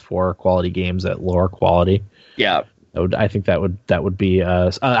PS4 quality games at lower quality. Yeah. I think that would be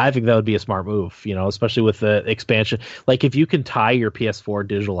I think that would be a smart move, you know, especially with the expansion. Like, if you can tie your PS4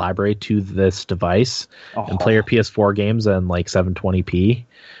 digital library to this device and play your PS4 games in like 720p,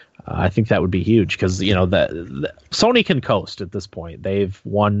 I think that would be huge because the Sony can coast at this point. They've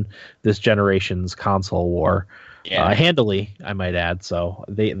won this generation's console war handily, I might add. So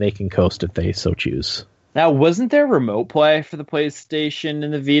they can coast if they so choose. Now, wasn't there remote play for the PlayStation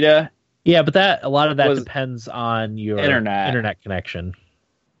and the Vita? Yeah, but a lot of that depends on your internet connection.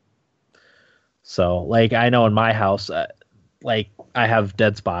 So, like, I know in my house, I have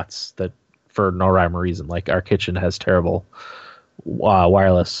dead spots that for no rhyme or reason. Like, our kitchen has terrible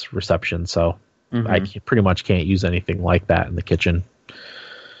wireless reception, so I pretty much can't use anything like that in the kitchen.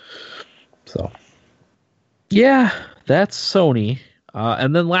 So, yeah, that's Sony.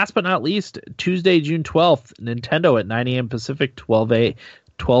 And then last but not least, Tuesday, June 12th, Nintendo at 9 a.m. Pacific,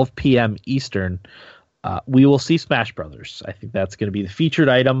 12 p.m. Eastern. We will see Smash Brothers. I think that's going to be the featured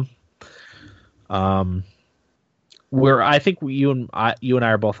item. Where I think you and I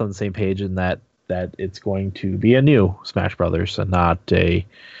are both on the same page in that it's going to be a new Smash Brothers and not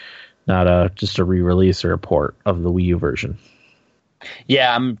just a re-release or a port of the Wii U version.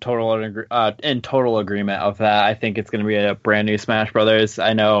 Yeah, I'm in total agreement of that. I think it's going to be a brand new Smash Brothers.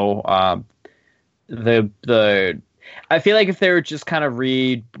 I know I feel like if they were just kind of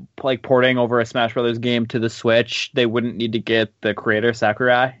porting over a Smash Brothers game to the Switch, they wouldn't need to get the creator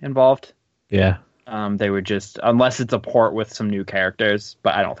Sakurai involved. Yeah. They would just, unless it's a port with some new characters,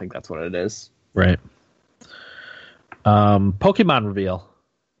 but I don't think that's what it is. Right. Pokemon reveal.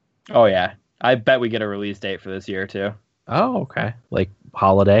 Oh yeah, I bet we get a release date for this year too. Oh, okay. Like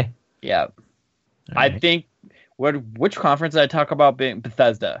holiday. Yeah. Right. I think which conference did I talk about being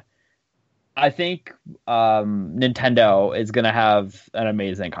Bethesda? I think Nintendo is going to have an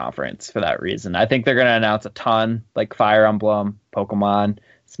amazing conference for that reason. I think they're going to announce a ton, like Fire Emblem, Pokemon,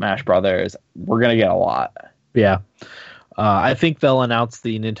 Smash Brothers. We're going to get a lot. Yeah. I think they'll announce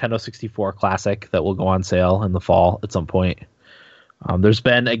the Nintendo 64 Classic that will go on sale in the fall at some point. There's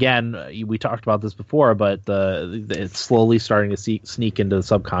been, again, we talked about this before, but it's slowly starting to sneak into the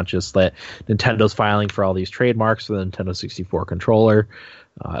subconscious that Nintendo's filing for all these trademarks for the Nintendo 64 controller.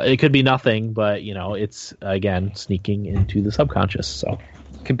 It could be nothing, but it's again sneaking into the subconscious. So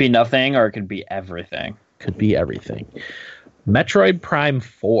it could be nothing, or it could be everything. Could be everything. Metroid Prime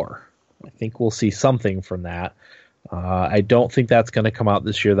 4. I think we'll see something from that. I don't think that's going to come out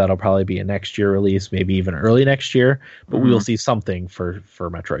this year. That'll probably be a next year release, maybe even early next year. But we will see something for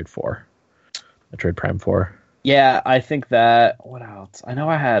Metroid 4. Metroid Prime 4. Yeah, I think that. What else? I know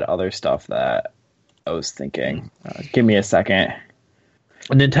I had other stuff that I was thinking. Give me a second.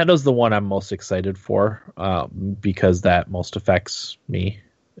 Nintendo's the one I'm most excited for because that most affects me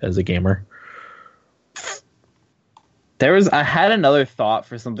as a gamer. I had another thought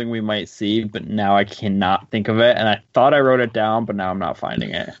for something we might see, but now I cannot think of it. And I thought I wrote it down, but now I'm not finding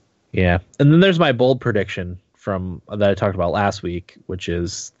it. Yeah. And then there's my bold prediction that I talked about last week, which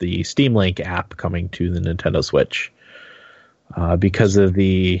is the Steam Link app coming to the Nintendo Switch. Because of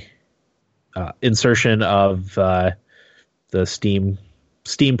the insertion of the Steam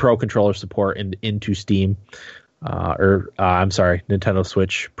Pro Controller support into Steam. Nintendo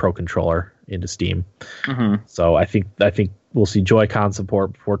Switch Pro Controller into Steam. Mm-hmm. So I think we'll see Joy-Con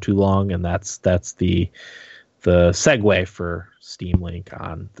support before too long, and that's the segue for Steam Link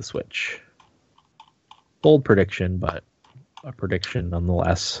on the Switch. Bold prediction, but a prediction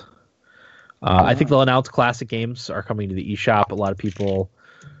nonetheless. I think they'll announce classic games are coming to the eShop. A lot of people,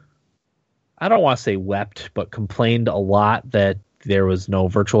 I don't want to say wept, but complained a lot that there was no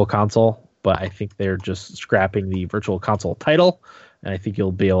Virtual Console. But I think they're just scrapping the Virtual Console title, and I think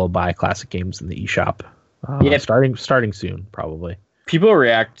you'll be able to buy classic games in the eShop starting soon, probably. People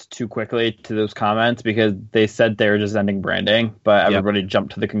react too quickly to those comments because they said they were just ending branding, but everybody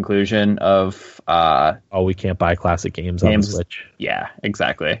jumped to the conclusion of we can't buy classic games on the Switch. Yeah,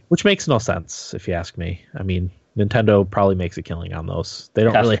 exactly. Which makes no sense, if you ask me. I mean, Nintendo probably makes a killing on those. They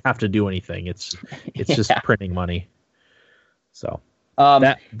don't really have to do anything. It's just printing money. So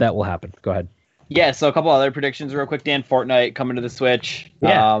that will happen. Go ahead. Yeah, so a couple other predictions real quick, Dan. Fortnite coming to the Switch.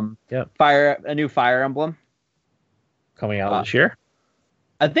 Yeah. A new Fire Emblem coming out this year.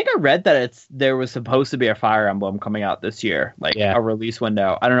 I think I read that there was supposed to be a Fire Emblem coming out this year, a release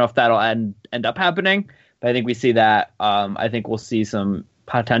window. I don't know if that'll end up happening, but I think we see that. I think we'll see some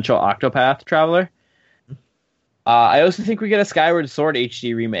potential Octopath Traveler. I also think we get a Skyward Sword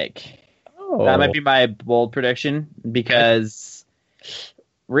HD remake. Oh. That might be my bold prediction because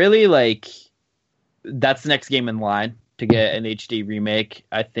really, that's the next game in line to get an HD remake.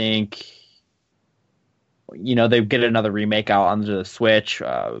 I think, they get another remake out onto the Switch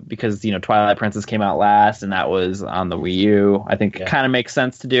because, Twilight Princess came out last and that was on the Wii U. I think it kind of makes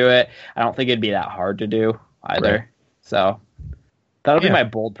sense to do it. I don't think it'd be that hard to do either. Right. So That'll be my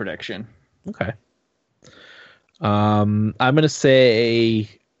bold prediction. Okay. I'm gonna say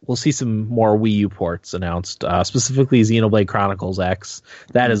we'll see some more Wii U ports announced, specifically Xenoblade Chronicles X.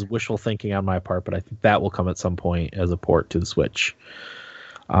 That is wishful thinking on my part, but I think that will come at some point as a port to the Switch.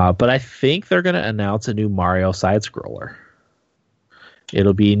 But I think they're gonna announce a new Mario side scroller.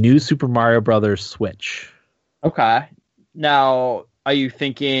 It'll be New Super Mario Brothers Switch. Okay. Now, are you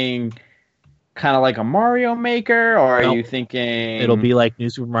thinking kind of like a Mario Maker, or are you thinking it'll be like New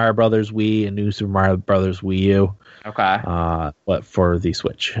Super Mario Brothers Wii and New Super Mario Brothers Wii U? Okay. But for the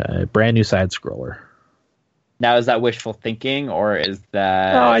Switch, brand new side scroller. Now, is that wishful thinking, or is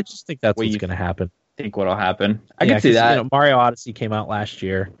that? No, I just think that's what's going to happen. Think what'll happen? I can see that. Mario Odyssey came out last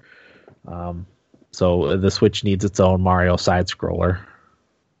year, so the Switch needs its own Mario side scroller.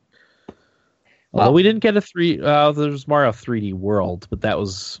 Although we didn't get a there's Mario 3D World, but that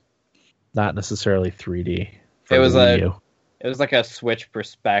was not necessarily 3D. It was like a Switch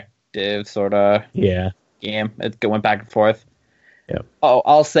perspective sort of game. It went back and forth. Yeah. Oh,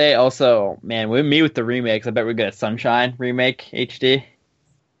 I'll say also, man, with the remakes, I bet we get a Sunshine remake HD.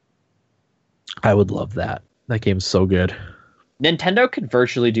 I would love that. That game's so good. Nintendo could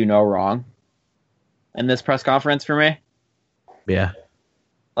virtually do no wrong in this press conference for me. Yeah.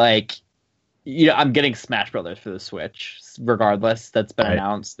 Like, I'm getting Smash Brothers for the Switch, regardless. That's been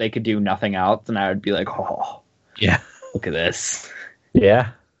announced. They could do nothing else, and I would be like, oh, yeah, look at this.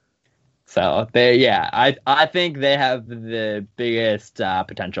 Yeah. So I think they have the biggest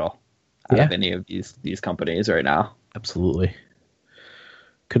potential out of any of these companies right now. Absolutely.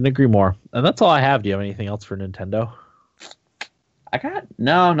 Couldn't agree more. And that's all I have. Do you have anything else for Nintendo? I got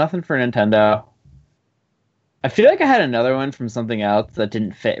nothing for Nintendo. I feel like I had another one from something else that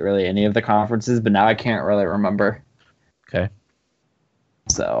didn't fit really any of the conferences, but now I can't really remember. Okay.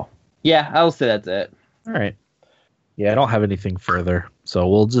 So, yeah, I'll say that's it. All right. Yeah, I don't have anything further. So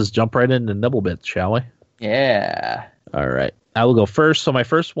we'll just jump right into Nibblebits, shall we? Yeah. All right. I will go first. So my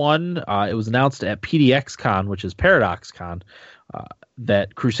first one, it was announced at PDXCon, which is ParadoxCon,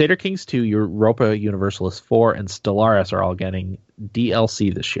 that Crusader Kings 2, Europa Universalis 4, and Stellaris are all getting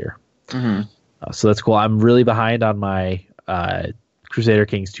DLC this year. Mm-hmm. So that's cool. I'm really behind on my Crusader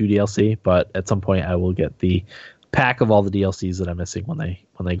Kings 2 DLC, but at some point I will get the pack of all the DLCs that I'm missing when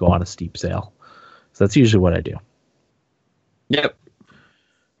they go on a steep sale. So that's usually what I do. Yep.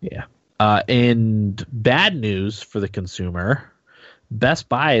 Yeah. And bad news for the consumer, Best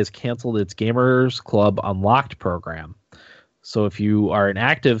Buy has canceled its Gamers Club Unlocked program. So if you are an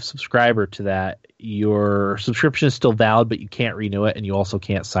active subscriber to that, your subscription is still valid, but you can't renew it, and you also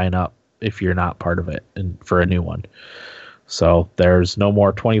can't sign up if you're not part of it and for a new one. So there's no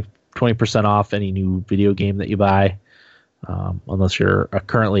more 20% off any new video game that you buy, unless you're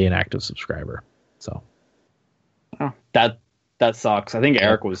currently an active subscriber. So that sucks. I think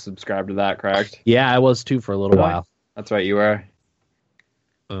Eric was subscribed to that, correct? Yeah, I was too for a little while. That's right, you were.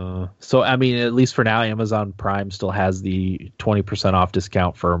 So I mean, at least for now, Amazon Prime still has the 20% off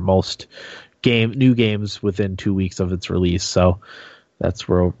discount for most new games within 2 weeks of its release. So that's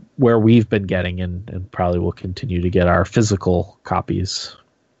where we've been getting and probably will continue to get our physical copies.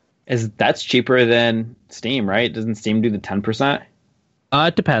 That's cheaper than Steam, right? Doesn't Steam do the 10%?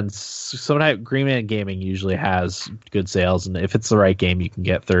 It depends. Sometimes Greenman Gaming usually has good sales, and if it's the right game, you can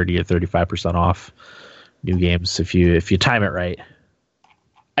get 30 or 35% off new games if you time it right.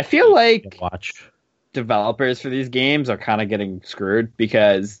 I feel like developers for these games are kind of getting screwed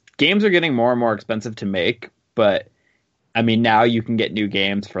because games are getting more and more expensive to make, but I mean, now you can get new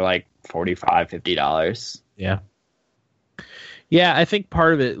games for like $45, $50. Yeah. Yeah, I think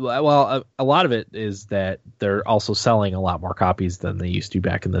part of it, well, a lot of it is that they're also selling a lot more copies than they used to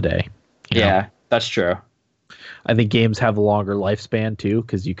back in the day. Yeah, that's true. I think games have a longer lifespan too,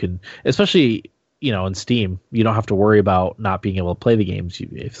 because you can, especially, in Steam, you don't have to worry about not being able to play the games.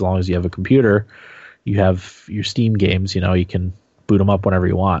 As long as you have a computer, you have your Steam games, you can boot them up whenever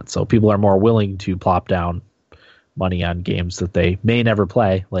you want. So people are more willing to plop down money on games that they may never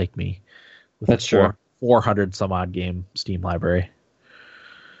play, like me. That's true. 400 some odd game Steam library.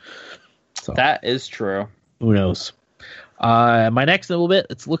 So that is true. Who knows? My next little bit,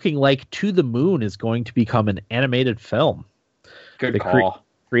 it's looking like To the Moon is going to become an animated film. Good call.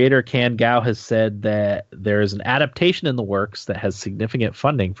 Creator Kan Gao has said that there is an adaptation in the works that has significant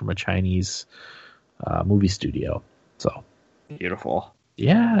funding from a Chinese movie studio. So beautiful.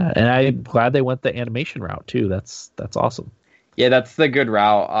 Yeah, and I'm glad they went the animation route too. That's awesome. Yeah, that's the good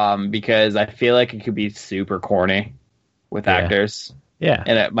route because I feel like it could be super corny with actors. Yeah.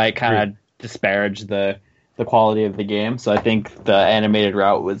 And it might kind of disparage the quality of the game. So I think the animated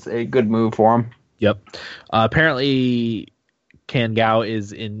route was a good move for them. Yep. Apparently, Kan Gao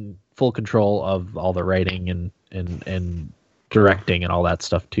is in full control of all the writing and directing and all that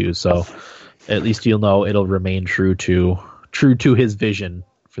stuff too. So at least you'll know it'll remain true to his vision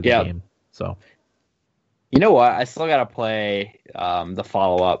for the game. So you know what? I still gotta play the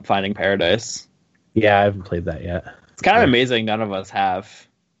follow-up, Finding Paradise. Yeah, I haven't played that yet. It's kind of amazing none of us have.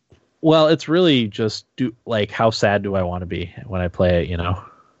 Well, it's really just how sad do I want to be when I play it, you know?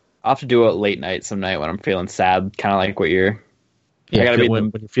 I'll have to do it late night some night when I'm feeling sad, kind of like what you're... Yeah,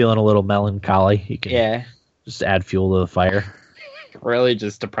 when you're feeling a little melancholy, you can just add fuel to the fire. Really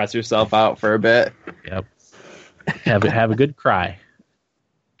just depress yourself out for a bit. Yep. Have a good cry.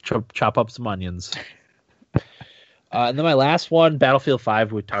 Chop up some onions. And then my last one, Battlefield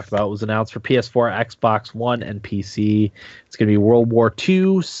 5, we talked about, was announced for PS4, Xbox One, and PC. It's going to be World War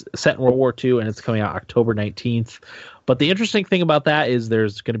II, set in World War II, and it's coming out October 19th. But the interesting thing about that is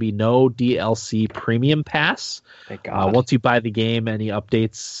there's going to be no DLC Premium Pass. Thank God. Once you buy the game, any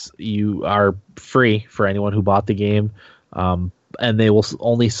updates, you are free for anyone who bought the game. And they will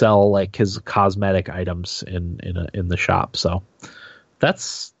only sell his cosmetic items in the shop. So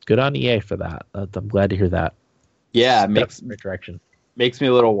that's good on EA for that. I'm glad to hear that. Yeah, makes me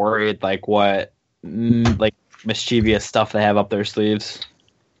a little worried, what mischievous stuff they have up their sleeves.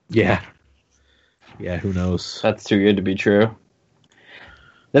 Yeah, who knows? That's too good to be true.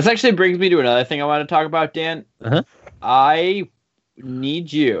 This actually brings me to another thing I want to talk about, Dan. Uh-huh. I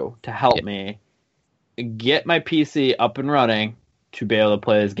need you to help me get my PC up and running to be able to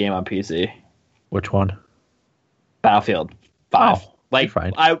play this game on PC. Which one? Battlefield 5. Oh.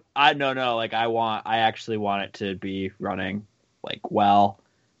 Fine. I actually want it to be running well.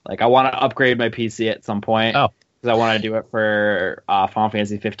 I want to upgrade my PC at some point. Oh, because I want to do it for Final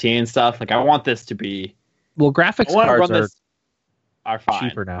Fantasy 15 and stuff. I want this to be. Well, graphics cards are fine.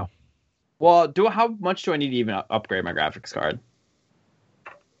 Cheaper now. Well, how much do I need to even upgrade my graphics card?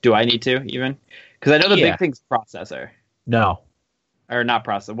 Do I need to even? Because I know the big thing's processor. No, or not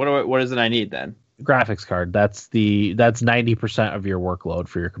processor. What is it I need then? Graphics card. That's 90% of your workload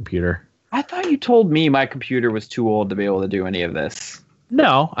for your computer. I thought you told me my computer was too old to be able to do any of this.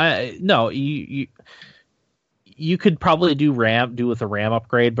 No, you could probably do with a RAM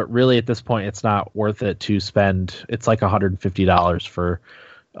upgrade, but really at this point it's not worth it to spend. It's like $150 for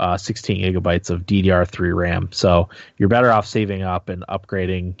 16 gigabytes of DDR3 RAM. So you're better off saving up and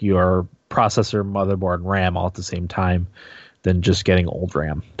upgrading your processor, motherboard, and RAM all at the same time than just getting old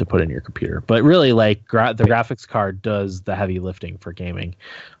RAM to put in your computer. But really, the graphics card does the heavy lifting for gaming.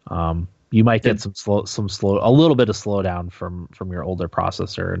 You might get a little bit of slowdown from your older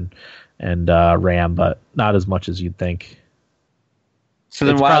processor and RAM, but not as much as you'd think. So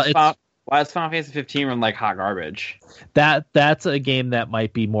then why is Final Fantasy 15 run like hot garbage? That's a game that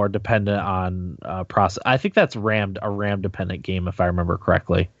might be more dependent on process. I think that's a RAM dependent game, if I remember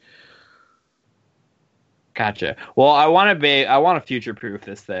correctly. Gotcha. Well, I want to future proof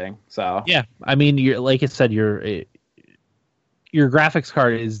this thing. So yeah, I mean, like I said, your graphics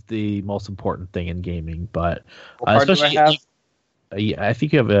card is the most important thing in gaming, but especially I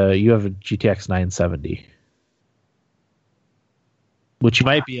think you have a GTX 970, which you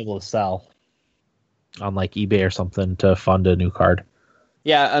might be able to sell on eBay or something to fund a new card.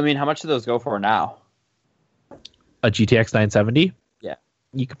 Yeah, I mean, how much do those go for now? A GTX 970? Yeah,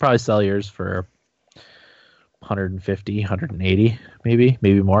 you could probably sell yours for 150, 180,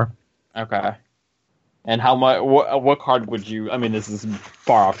 maybe more. Okay. And how much? What card would you? I mean, this is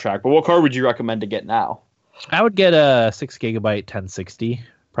far off track, but what card would you recommend to get now? I would get a 6 gigabyte 1060,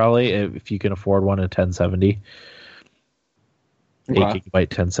 probably, if you can afford one, a 1070. Okay. 8 gigabyte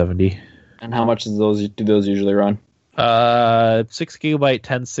 1070. And how much do those usually run? 6 gigabyte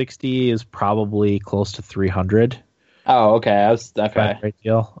 1060 is probably close to 300. Oh, okay. Okay. Great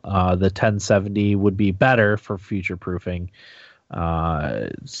deal. The 1070 would be better for future proofing.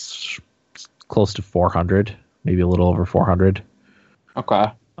 It's close to 400, maybe a little over 400.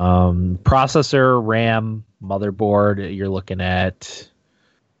 Okay. Processor, RAM, motherboard, you're looking at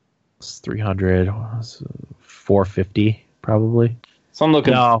 300, 450 probably. So I'm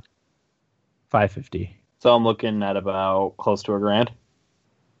looking. No, 550. So I'm looking at about close to $1,000.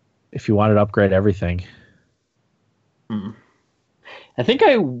 If you wanted to upgrade everything. I think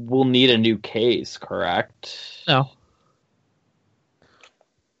I will need a new case, correct? No.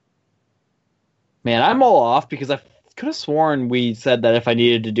 Man, I'm all off because I could have sworn we said that if I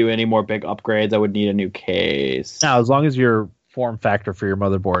needed to do any more big upgrades, I would need a new case. Now, as long as your form factor for your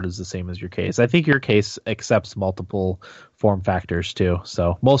motherboard is the same as your case. I think your case accepts multiple form factors too,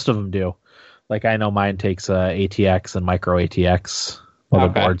 so most of them do. I know mine takes ATX and micro ATX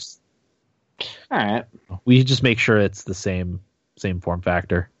motherboards. Okay. All right. We just make sure it's the same same form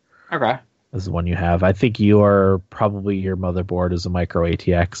factor. Okay. As the one you have. I think your motherboard is a micro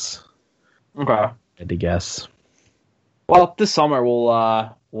ATX. Okay. I had to guess. Well, this summer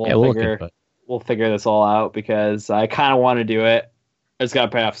we'll figure this all out because I kind of want to do it. I just got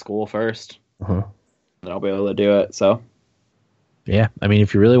to pay off school first. Uh-huh. Then I'll be able to do it. So. Yeah, I mean,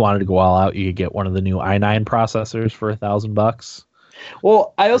 if you really wanted to go all out, you could get one of the new i9 processors for $1,000.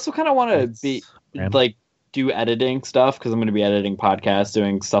 Well, I also kind of want to do editing stuff because I'm going to be editing podcasts,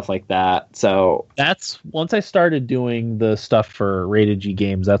 doing stuff like that. So that's once I started doing the stuff for Rated G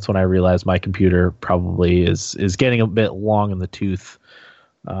Games, that's when I realized my computer probably is getting a bit long in the tooth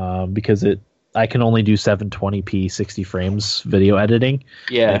because I can only do 720p 60 frames video editing.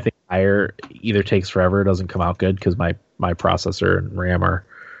 Yeah, and I think higher either takes forever, it doesn't come out good because my processor and RAM are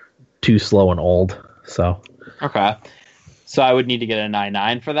too slow and old. So okay, so I would need to get an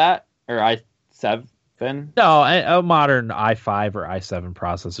i9 for that or i7. No, a modern i5 or i7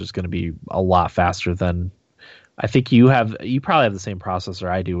 processor is going to be a lot faster than. I think you probably have the same processor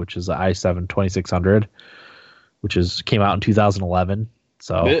I do, which is the i7 2600, which came out in 2011.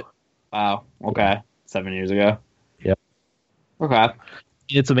 So, wow, okay, 7 years ago. Yep. Okay.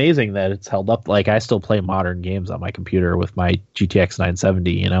 It's amazing that it's held up. Like I still play modern games on my computer with my GTX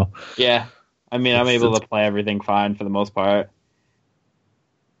 970. You know. Yeah, I mean, I'm able to play everything fine for the most part.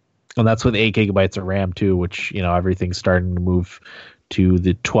 And that's with 8 gigabytes of RAM too, which, everything's starting to move to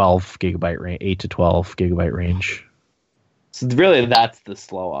the 12 gigabyte range, 8 to 12 gigabyte range. So really that's the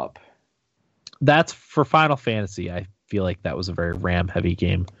slow up. That's for Final Fantasy. I feel like that was a very RAM heavy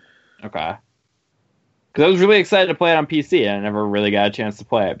game. Okay. Because I was really excited to play it on PC and I never really got a chance to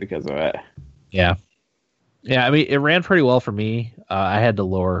play it because of it. Yeah. Yeah, I mean, it ran pretty well for me. I had to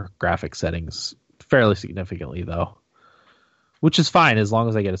lower graphic settings fairly significantly though. Which is fine as long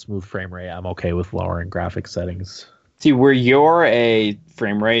as I get a smooth frame rate. I'm okay with lowering graphic settings. See, where you're a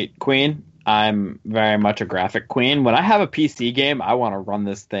frame rate queen, I'm very much a graphic queen. When I have a PC game, I want to run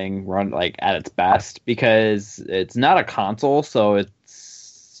this thing like at its best because it's not a console, so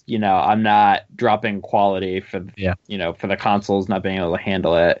it's I'm not dropping quality for the consoles not being able to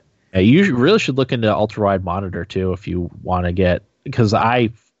handle it. Yeah, you really should look into ultra wide monitor too if you want to get because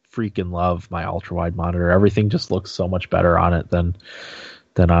I freaking love my ultra wide monitor. Everything just looks so much better on it than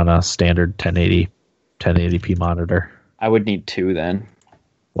on a standard 1080p monitor. I would need two then.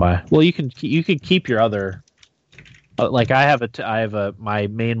 Why? Well, you can keep your other. Like I have my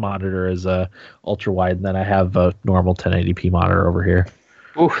main monitor is a ultra wide, and then I have a normal 1080p monitor over here.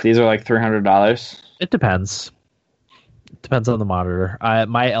 Ooh, these are like $300. It depends. It depends on the monitor.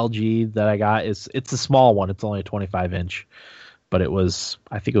 My LG that I got it's a small one. It's only a 25-inch. But I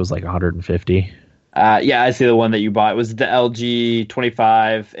think it was like 150. Yeah, I see the one that you bought. It was the LG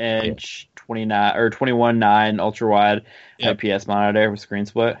 25-inch, 29 or 21.9 ultra wide IPS monitor with screen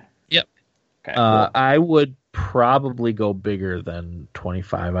split. Yep. Okay. Cool. I would probably go bigger than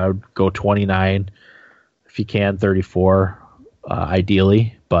 25. I would go 29 if you can, 34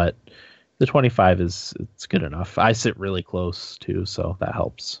 ideally, but the 25 it's good enough. I sit really close too, so that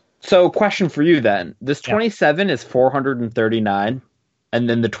helps. So, question for you then: this 27 is 439, and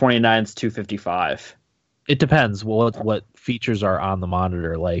then the 29 is 255. It depends what features are on the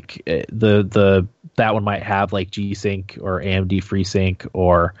monitor. Like that one might have like G-Sync or AMD FreeSync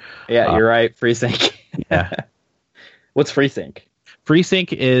or you're right, FreeSync. Yeah. What's FreeSync?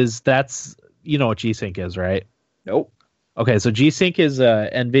 FreeSync is you know what G-Sync is, right? Nope. Okay, so G-Sync is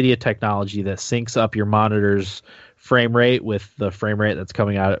NVIDIA technology that syncs up your monitor's frame rate with the frame rate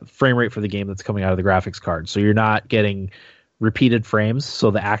for the game that's coming out of the graphics card. So you're not getting repeated frames, so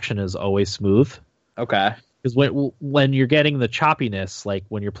the action is always smooth. Okay. Because when you're getting the choppiness, like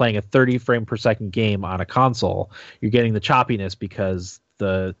when you're playing a 30 frame per second game on a console, you're getting the choppiness because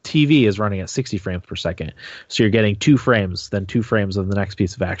the TV is running at 60 frames per second. So you're getting 2 frames, then 2 frames of the next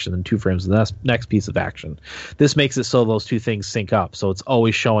piece of action, then 2 frames of the next piece of action. This makes it so those two things sync up. So it's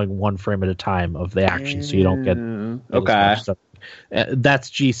always showing 1 frame at a time of the action. So you don't get okay. Stuff.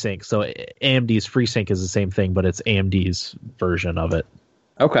 That's G-Sync. So AMD's FreeSync is the same thing, but it's AMD's version of it.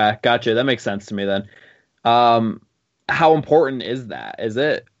 Okay, gotcha. That makes sense to me then. How important is that? Is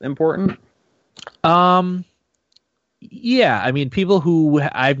it important? Yeah, I mean, people who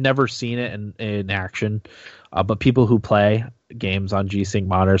I've never seen it in action, but people who play games on G-Sync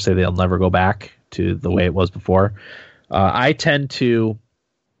monitors say they'll never go back to the way it was before. I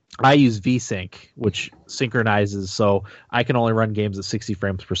use V-Sync, which synchronizes, so I can only run games at 60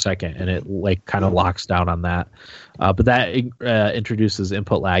 frames per second, and it like kind of locks down on that. But that introduces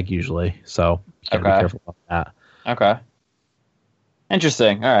input lag usually, so you gotta be careful about that. Okay.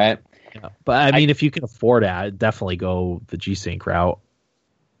 Interesting. All right. Yeah. But I mean, if you can afford it, I'd definitely go the G-Sync route.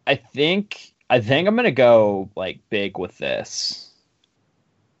 I think I'm gonna go like big with this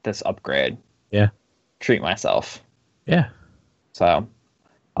upgrade. Yeah. Treat myself. Yeah. So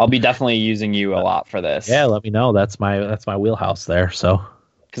I'll be definitely using you a lot for this. Yeah, let me know. That's my wheelhouse there. So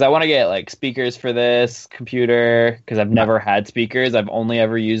because I want to get like speakers for this computer because I've never had speakers. I've only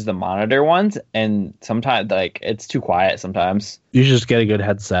ever used the monitor ones, and sometimes like it's too quiet. Sometimes you should just get a good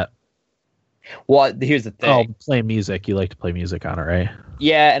headset. Well, here's the thing. Oh, play music. You like to play music on it, right?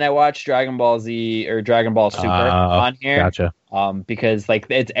 Yeah, and I watched Dragon Ball Z or Dragon Ball Super on here. Gotcha. Because like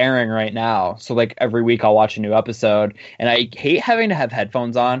it's airing right now, so like every week I'll watch a new episode, and I hate having to have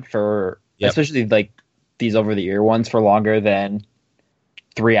headphones on for especially like these over the ear ones for longer than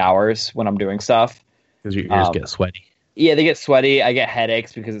 3 hours when I'm doing stuff. Because your ears get sweaty. Yeah, they get sweaty. I get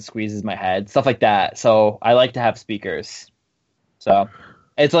headaches because it squeezes my head, stuff like that. So I like to have speakers. So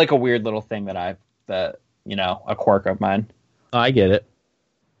it's like a weird little thing that a quirk of mine. I get it.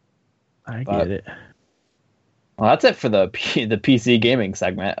 I get it. Well, that's it for the PC gaming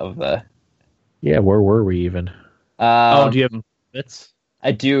segment of the. Yeah, where were we even? Do you have bits?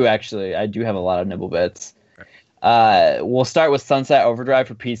 I do actually. I do have a lot of nibble bits. We'll start with Sunset Overdrive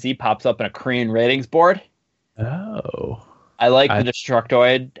for PC. Pops up in a Korean ratings board. Oh. I like the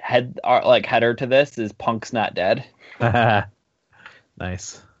Destructoid header to this is Punk's Not Dead.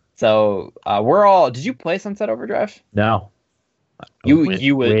 Nice. So we're all. Did you play Sunset Overdrive? No.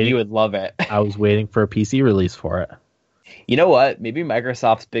 You would love it. I was waiting for a PC release for it. You know what? Maybe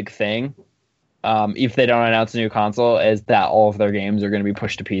Microsoft's big thing, if they don't announce a new console, is that all of their games are going to be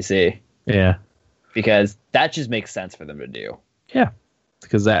pushed to PC. Yeah. Because that just makes sense for them to do. Yeah.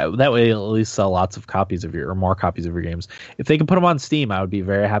 Because that way they'll at least sell lots of copies of more copies of your games. If they can put them on Steam, I would be a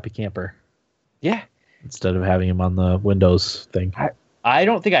very happy camper. Yeah. Instead of having them on the Windows thing. I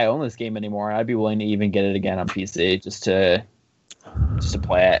don't think I own this game anymore. I'd be willing to even get it again on PC just to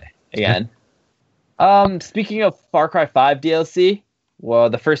play it again. Speaking of Far Cry 5 DLC, well,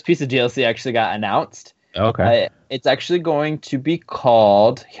 the first piece of DLC actually got announced. Okay. It's actually going to be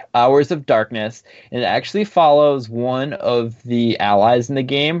called Hours of Darkness, and it actually follows one of the allies in the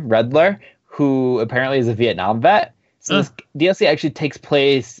game, Redler, who apparently is a Vietnam vet. So this DLC actually takes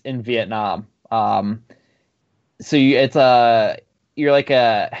place in Vietnam. So you're like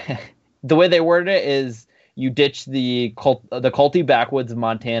a the way they worded it is you ditch the culty backwoods of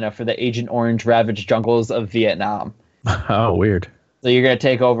Montana for the Agent Orange ravaged jungles of Vietnam. Oh, weird. So you're going to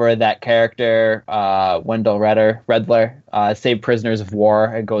take over that character, Wendell Redler, save prisoners of war,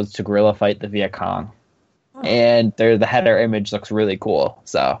 and goes to guerrilla fight the Viet Cong. And the header image looks really cool.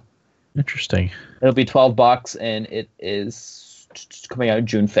 So interesting. It'll be $12, and it is coming out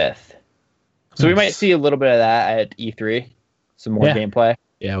June 5th. So we might see a little bit of that at E3. Some more gameplay.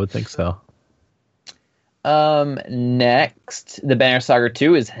 Yeah, I would think so. Next, the Banner Saga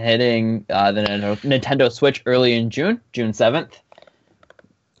 2 is hitting the Nintendo Switch early in June 7th.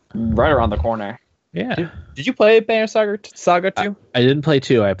 Right around the corner. Yeah. Did you play Banner Saga 2? I didn't play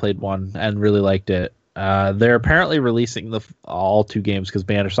 2. I played 1 and really liked it. They're apparently releasing all 2 games because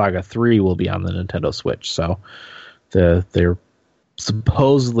Banner Saga 3 will be on the Nintendo Switch. So they're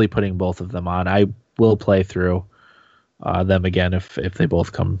supposedly putting both of them on. I will play through them again if they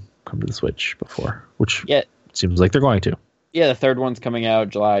both come to the Switch before, which seems like they're going to. Yeah, the third one's coming out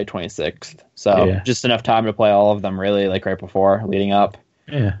July 26th. So just enough time to play all of them really, like right before, leading up.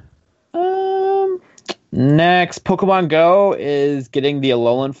 Yeah. Next, Pokemon Go is getting the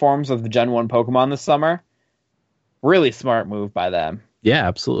Alolan forms of the Gen 1 Pokemon this summer. Really smart move by them. Yeah,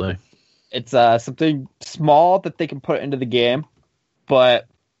 absolutely. It's something small that they can put into the game, but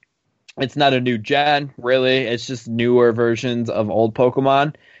it's not a new gen, really. It's just newer versions of old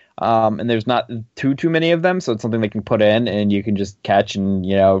Pokemon. And there's not too many of them, so it's something they can put in and you can just catch and,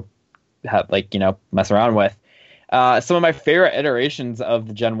 mess around with. Some of my favorite iterations of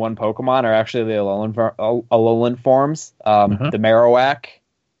the Gen 1 Pokemon are actually the Alolan forms. The Marowak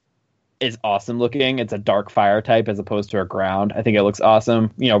is awesome looking. It's a dark fire type as opposed to a ground. I think it looks awesome.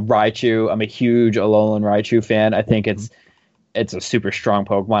 Raichu, I'm a huge Alolan Raichu fan. I think it's a super strong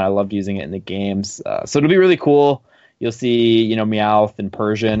Pokemon. I loved using it in the games. So it'll be really cool. You'll see, Meowth and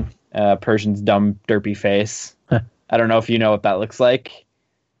Persian. Persian's dumb, derpy face. I don't know if you know what that looks like.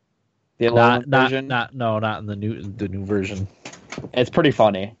 The Alolan version? Not in the new version. It's pretty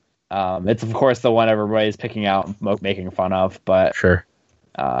funny. It's of course the one everybody's picking out and making fun of, but sure.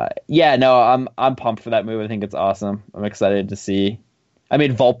 I'm pumped for that move. I think it's awesome. I'm excited to see. I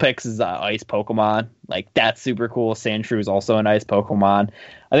mean, Vulpix is an ice Pokemon. Like, that's super cool. Sandshrew is also an ice Pokemon.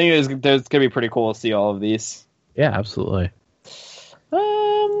 I think there's going to be pretty cool to see all of these. Yeah, absolutely.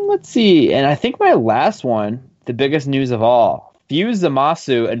 Let's see. And I think my last one, the biggest news of all, Fuse,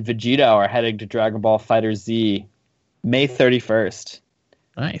 Zamasu, and Vegito are heading to Dragon Ball FighterZ May 31st.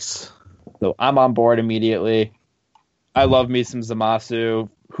 Nice. So I'm on board immediately. I love me some Zamasu.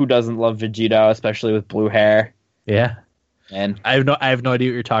 Who doesn't love Vegito, especially with blue hair? Yeah. And I have no idea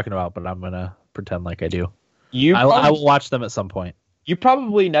what you're talking about, but I'm gonna pretend like I do. I will watch them at some point. You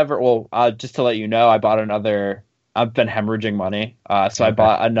probably never. Well, just to let you know, I bought another. I've been hemorrhaging money, so I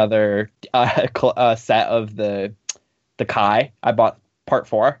bought another set of the Kai. I bought part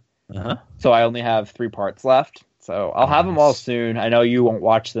 4, so I only have 3 parts left. So I'll have them all soon. I know you won't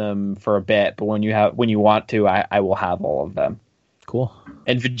watch them for a bit, but when you want to, I will have all of them. Cool.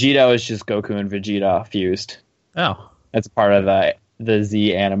 And Vegito is just Goku and Vegeta fused. Oh, that's part of the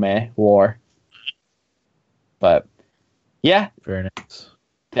Z anime lore. But yeah, very nice.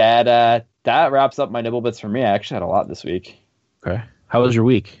 That wraps up my nibble bits for me. I actually had a lot this week. Okay, how was your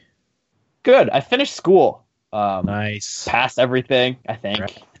week? Good. I finished school. Nice. Passed everything, I think.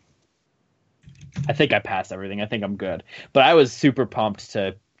 Right. I think I passed everything. I think I'm good. But I was super pumped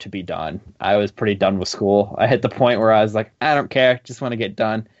to be done. I was pretty done with school. I hit the point where I was like, I don't care. Just want to get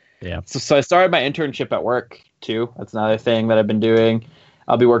done. Yeah. So I started my internship at work, too. That's another thing that I've been doing.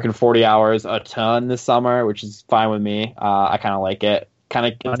 I'll be working 40 hours a ton this summer, which is fine with me. I kind of like it.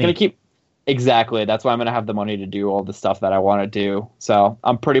 It's going to keep... Exactly. That's why I'm going to have the money to do all the stuff that I want to do. So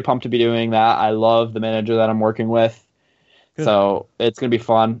I'm pretty pumped to be doing that. I love the manager that I'm working with. Good. So it's going to be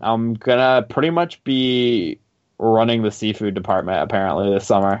fun. I'm going to pretty much be running the seafood department, apparently, this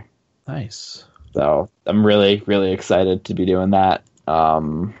summer. Nice. So I'm really, really excited to be doing that.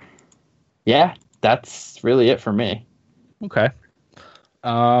 Yeah, that's really it for me. Okay.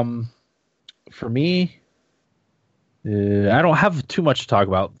 For me, I don't have too much to talk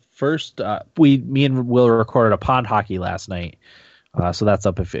about. First, me and Will recorded a pond hockey last night, so that's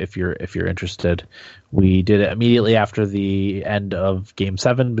up if you're interested. We did it immediately after the end of Game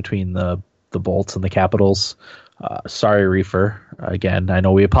 7 between the Bolts and the Capitals. Sorry, Reefer. Again, I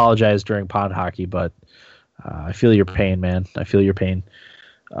know we apologized during pond hockey, but I feel your pain, man. I feel your pain.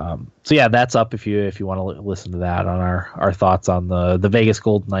 So yeah, that's up if you want to listen to that on our thoughts on the Vegas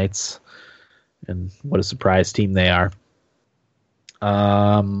Golden Knights and what a surprise team they are.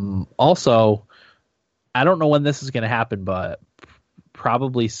 Also, I don't know when this is going to happen, but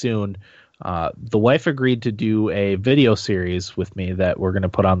probably soon. The wife agreed to do a video series with me that we're going to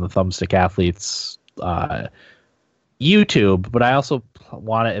put on the Thumbstick Athletes YouTube, but I also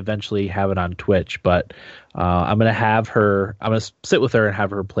want to eventually have it on Twitch. But I'm going to sit with her and have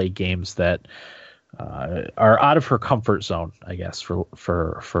her play games that are out of her comfort zone, I guess,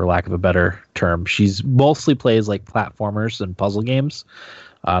 for lack of a better term. She's mostly plays like platformers and puzzle games.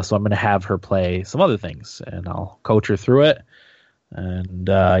 So I'm going to have her play some other things, and I'll coach her through it. And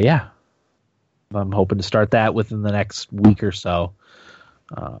yeah, I'm hoping to start that within the next week or so.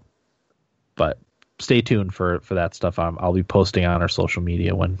 But stay tuned for that stuff. I'll be posting on our social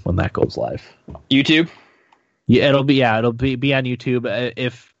media when that goes live. YouTube? Yeah, it'll be on YouTube.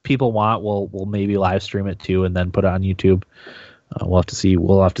 If people want, we'll maybe live stream it too, and then put it on YouTube. We'll have to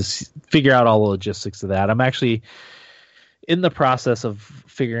see. Figure out all the logistics of that. I'm actually in the process of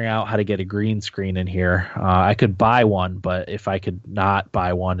figuring out how to get a green screen in here. I could buy one, but if I could not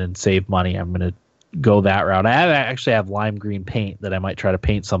buy one and save money, I'm going to go that route. I actually have lime green paint that I might try to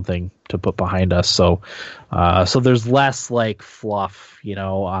paint something to put behind us. So there's less like fluff,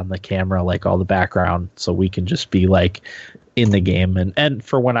 on the camera, like all the background, so we can just be like in the game. And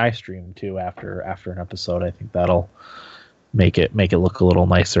for when I stream too, after an episode, I think that'll make it look a little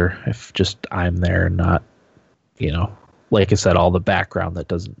nicer if just I'm there and not, like I said, all the background that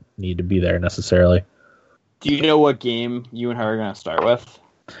doesn't need to be there necessarily. Do you know what game you and her are going to start with?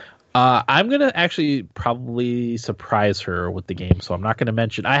 I'm going to actually probably surprise her with the game, so I'm not going to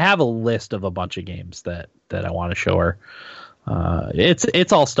mention. I have a list of a bunch of games that I want to show her.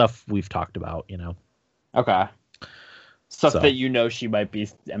 It's all stuff we've talked about, Okay. Stuff that she might be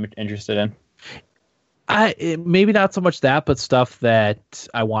interested in? Maybe not so much that, but stuff that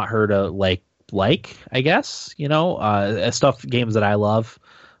I want her to like, I guess, games that I love.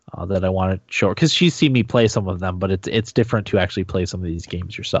 That I want to show her, because she's seen me play some of them, but it's different to actually play some of these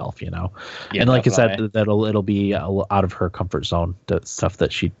games yourself, Yeah, and like definitely. I said, it'll be out of her comfort zone, stuff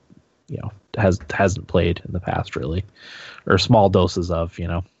that she, hasn't played in the past really, or small doses of,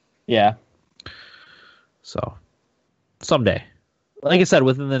 Yeah. So someday, like I said,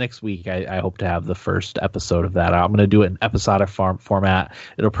 within the next week, I hope to have the first episode of that. I'm going to do it in episodic format.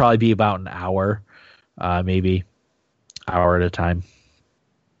 It'll probably be about an hour, maybe hour at a time.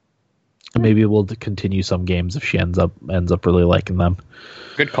 And maybe we'll continue some games if she ends up really liking them.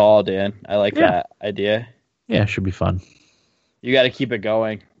 Good call, Dan. I like that idea. Yeah, it should be fun. You got to keep it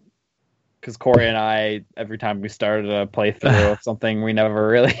going. Because Corey and I, every time we started a playthrough of something, we never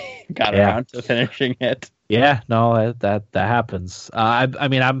really got around to finishing it. Yeah, no, that happens. I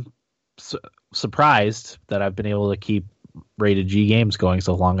mean, I'm surprised that I've been able to keep Rated G games going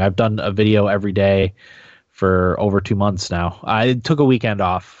so long. I've done a video every day for over 2 months now. I took a weekend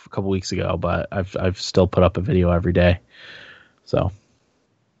off a couple weeks ago, but I've still put up a video every day. So,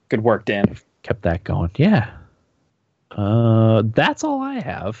 good work, Dan. I've kept that going. Yeah. That's all I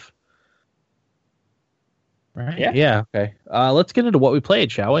have. Right. Yeah. Okay. Let's get into what we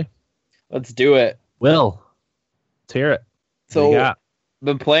played, shall we? Let's do it. Will, let's hear it. So,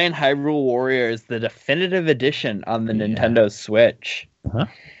 been playing Hyrule Warriors, the definitive edition on the Nintendo Switch. Huh?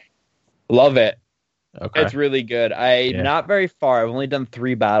 Love it. Okay. It's really good. Not very far. I've only done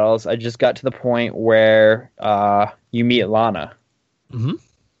 3 battles. I just got to the point where you meet Lana. Mm-hmm.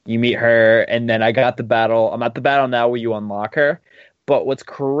 You meet her, and then I got the battle. I'm at the battle now where you unlock her. But what's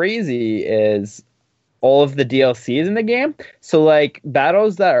crazy is all of the DLCs in the game. So, like,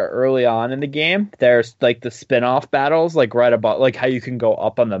 battles that are early on in the game, there's, like, the spin-off battles, like, right above, like, how you can go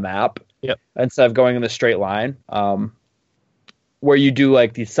up on the map. Yep. Instead of going in the straight line. Where you do,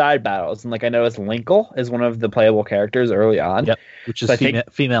 like, these side battles. And, like, I noticed Linkle is one of the playable characters early on. Yep, which is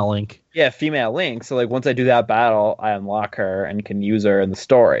female Link. Yeah, female Link. So, like, once I do that battle, I unlock her and can use her in the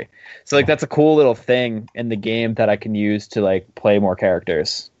story. So, like, that's a cool little thing in the game that I can use to, like, play more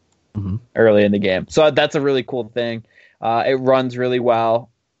characters. Mm-hmm. Early in the game. So that's a really cool thing. It runs really well.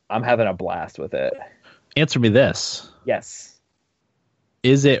 I'm having a blast with it. Answer me this. Yes.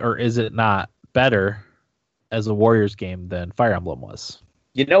 Is it or is it not better as a Warriors game than Fire Emblem was?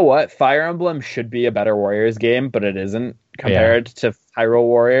 You know what? Fire Emblem should be a better Warriors game, but it isn't compared to Hyrule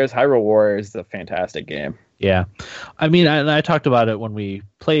Warriors. Hyrule Warriors is a fantastic game. Yeah. I mean, I talked about it when we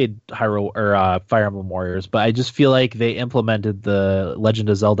played Hyrule or Fire Emblem Warriors, but I just feel like they implemented the Legend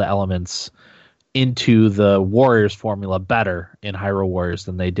of Zelda elements into the Warriors formula better in Hyrule Warriors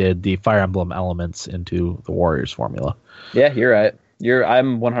than they did the Fire Emblem elements into the Warriors formula. Yeah, you're right.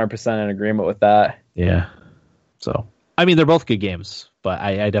 I'm 100% in agreement with that. Yeah. So, I mean, they're both good games, but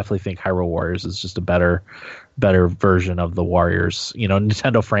I definitely think Hyrule Warriors is just a better version of the Warriors,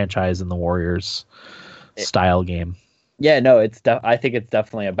 Nintendo franchise and the Warriors style game. Yeah, no, I think it's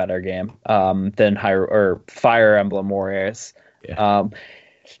definitely a better game than Fire Emblem Warriors. Yeah.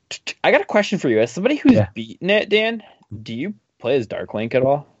 I got a question for you. As somebody who's beaten it, Dan, do you play as Dark Link at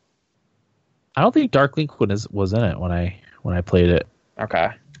all? I don't think Dark Link was in it when I played it. Okay.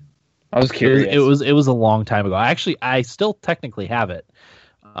 I was curious. It was a long time ago. Actually, I still technically have it.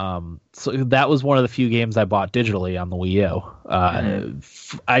 So that was one of the few games I bought digitally on the Wii U.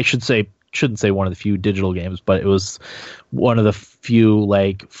 I shouldn't say one of the few digital games, but it was one of the few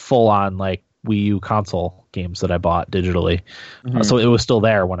like full on like Wii U console games that I bought digitally. Mm-hmm. So it was still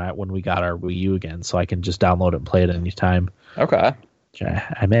there when we got our Wii U again, so I can just download it and play it anytime. Okay.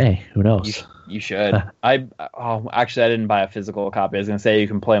 I may. Who knows? You should. Actually, I didn't buy a physical copy. I was gonna say you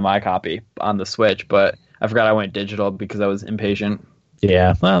can play my copy on the Switch, but I forgot I went digital because I was impatient.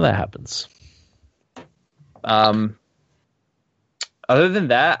 Yeah, well, that happens. Other than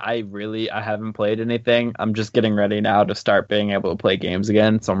that, I haven't played anything. I'm just getting ready now to start being able to play games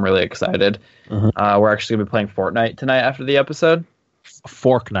again, so I'm really excited. Mm-hmm. We're actually going to be playing Fortnite tonight after the episode.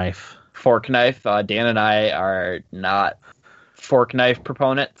 Fork Knife. Dan and I are not Fork Knife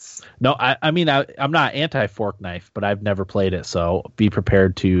proponents. No, I mean, I'm not anti-Fork Knife, but I've never played it, so be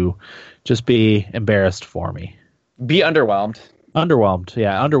prepared to just be embarrassed for me. Be underwhelmed. Underwhelmed.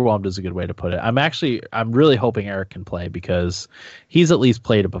 Yeah, underwhelmed is a good way to put it. I'm really hoping Eric can play because he's at least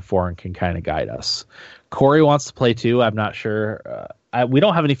played it before and can kind of guide us. Corey wants to play too. I'm not sure. We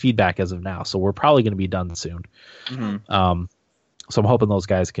don't have any feedback as of now, so we're probably going to be done soon. Mm-hmm. So I'm hoping those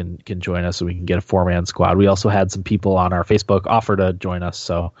guys can join us so we can get a 4-man squad. We also had some people on our Facebook offer to join us,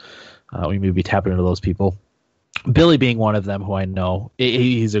 so we may be tapping into those people. Billy being one of them, who I know.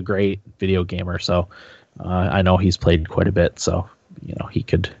 He's a great video gamer, so I know he's played quite a bit, so he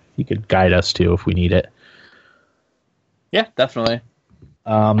could guide us too if we need it. Yeah, definitely.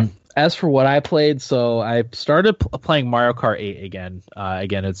 As for what I played, so I started playing Mario Kart 8 again.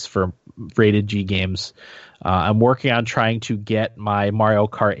 Again, it's for Rated G games. I'm working on trying to get my Mario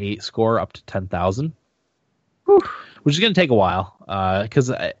Kart 8 score up to 10,000, which is going to take a while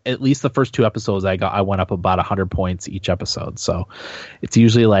because at least the first 2 episodes I went up about 100 points each episode. So it's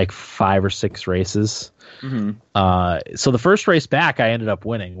usually like 5 or 6 races. Mm-hmm. So the first race back, I ended up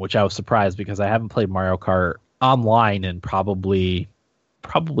winning, which I was surprised because I haven't played Mario Kart online in probably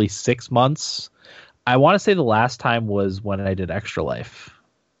probably 6 months. I want to say the last time was when I did Extra Life.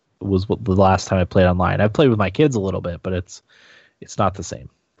 It was the last time I played online. I played with my kids a little bit, but it's not the same.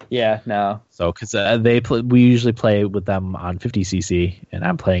 Yeah, no. So because we usually play with them on 50cc, and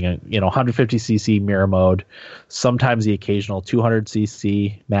I'm playing a 150cc mirror mode, sometimes the occasional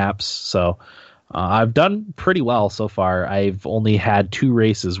 200cc maps. So I've done pretty well so far. I've only had 2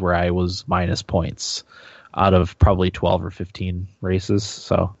 races where I was minus points out of probably 12 or 15 races.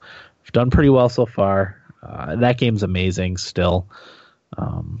 So I've done pretty well so far. That game's amazing still.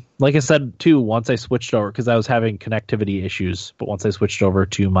 Like I said too, once I switched over, because I was having connectivity issues, but once I switched over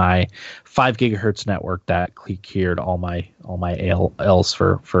to my 5 gigahertz network, that cleared all my L's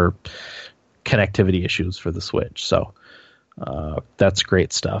for connectivity issues for the Switch. So that's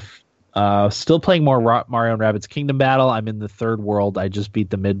great stuff. Still playing more Mario and Rabbids Kingdom Battle. I'm in the 3rd world. I just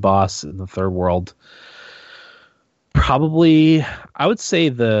beat the mid boss in the 3rd world. Probably, I would say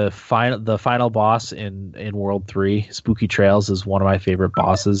the final boss in World 3, Spooky Trails, is one of my favorite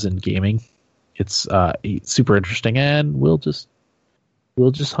bosses in gaming. It's super interesting, and Will just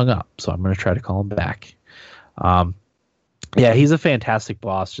hung up, so I'm going to try to call him back. Yeah, he's a fantastic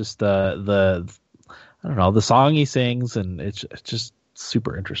boss. Just the I don't know, the song he sings, and it's just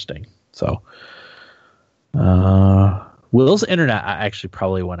super interesting. So, Will's internet actually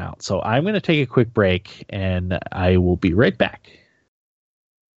probably went out, so I'm going to take a quick break, and I will be right back.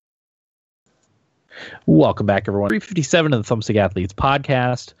 Welcome back, everyone. 357 of the Thumbstick Athletes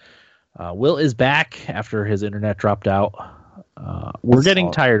podcast. Will is back after his internet dropped out. We're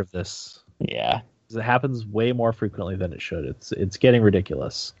getting tired of this. Yeah. It happens way more frequently than it should. It's getting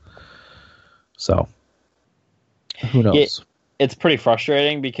ridiculous. So, who knows? It's pretty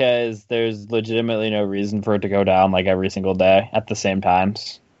frustrating because there's legitimately no reason for it to go down like every single day at the same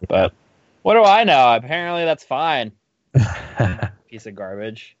times. But what do I know? Apparently that's fine. Piece of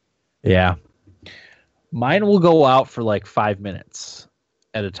garbage. Yeah. Mine will go out for like 5 minutes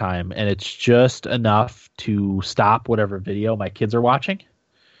at a time, and it's just enough to stop whatever video my kids are watching.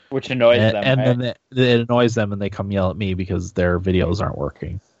 Which annoys them. And right? then it annoys them, and they come yell at me because their videos aren't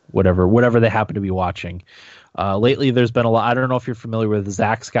working. Whatever they happen to be watching. Lately, there's been a lot. I don't know if you're familiar with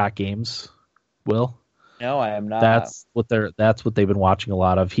Zach Scott Games, Will. No, I am not. That's what they've been watching a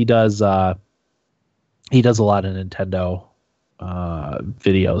lot of. He does a lot of Nintendo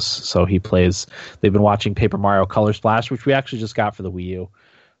videos. So they've been watching Paper Mario Color Splash, which we actually just got for the Wii U.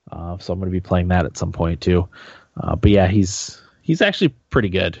 So I'm going to be playing that at some point too. But yeah, he's actually pretty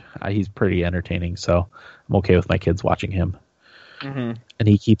good. He's pretty entertaining. So I'm okay with my kids watching him. Mm-hmm. And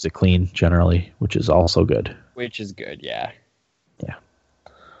he keeps it clean generally, which is also good. Which is good, yeah. Yeah.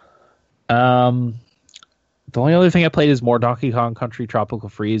 The only other thing I played is more Donkey Kong Country Tropical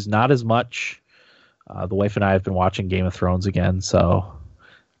Freeze. Not as much. The wife and I have been watching Game of Thrones again, so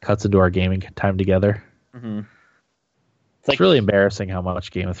cuts into our gaming time together. Mm-hmm. It's really embarrassing how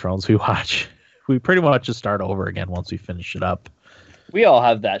much Game of Thrones we watch. We pretty much just start over again once we finish it up. We all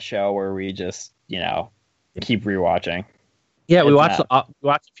have that show where we just, keep rewatching. Yeah, we watch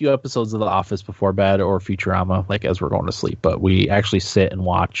a few episodes of The Office before bed or Futurama, like as we're going to sleep. But we actually sit and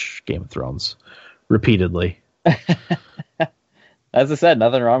watch Game of Thrones repeatedly. As I said,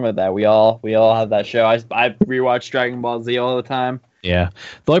 nothing wrong with that. We all have that show. I rewatch Dragon Ball Z all the time. Yeah,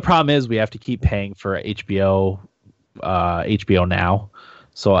 the only problem is we have to keep paying for HBO Now.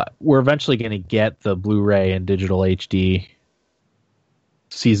 So we're eventually going to get the Blu-ray and digital HD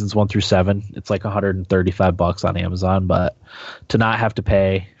seasons 1 through 7. It's like $135 on Amazon, but to not have to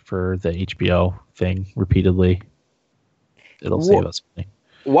pay for the HBO thing repeatedly, it'll save us money.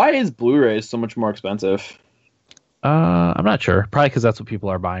 Why is Blu-ray so much more expensive? I'm not sure. Probably because that's what people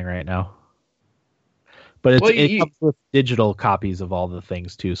are buying right now. But it comes with digital copies of all the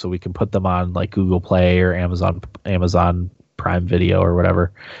things too, so we can put them on like Google Play or Amazon Prime Video or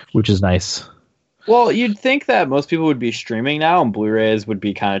whatever, which is nice. Well, you'd think that most people would be streaming now, and Blu-rays would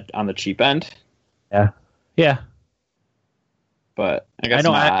be kind of on the cheap end. Yeah. But I guess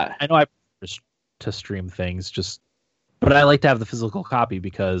not. I know I prefer to stream things, but I like to have the physical copy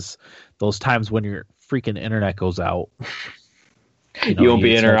because those times when your freaking internet goes out, you won't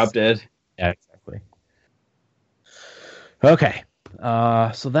be interrupted. Yeah, exactly. Okay,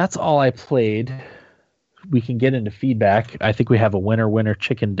 so that's all I played. We can get into feedback. I think we have a winner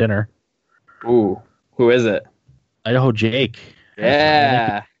chicken dinner. Ooh, who is it? Idaho Jake.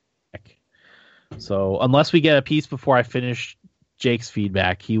 Yeah. So unless we get a piece before I finish Jake's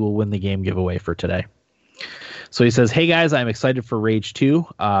feedback, he will win the game giveaway for today. So he says, "Hey guys, I'm excited for Rage 2.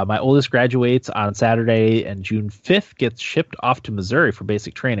 My oldest graduates on Saturday, and June 5th gets shipped off to Missouri for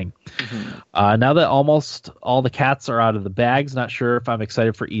basic training. Now that almost all the cats are out of the bags, not sure if I'm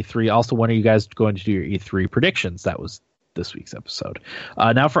excited for E3. Also, when are you guys going to do your E3 predictions?" That was this week's episode.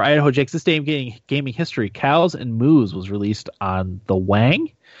 Now for Idaho Jakes, this day in gaming history, Cows and Moos was released on the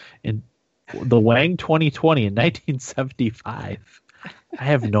Wang in the Wang 2020 in 1975. I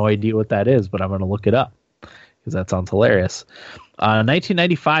have no idea what that is, but I'm going to look it up because that sounds hilarious.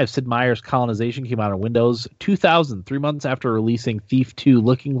 1995, Sid Meier's Colonization came out on Windows. 2000, 3 months after releasing Thief 2,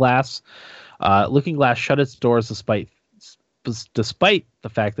 Looking Glass. Looking Glass shut its doors despite the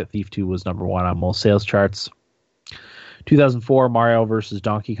fact that Thief 2 was number one on most sales charts. 2004, Mario vs.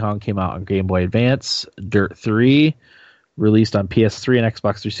 Donkey Kong came out on Game Boy Advance. Dirt 3 released on PS3 and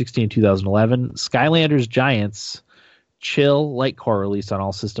Xbox 360 in 2011. Skylanders Giants Chill Light Core released on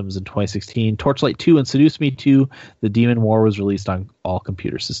all systems in 2016. Torchlight 2 and Seduce Me 2, The Demon War was released on all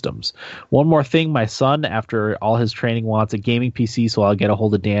computer systems. One more thing, my son, after all his training, wants a gaming PC, so I'll get a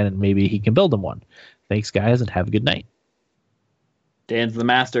hold of Dan and maybe he can build him one. Thanks, guys, and have a good night. Dan's the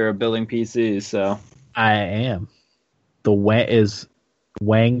master of building PCs, so. I am. The Wang is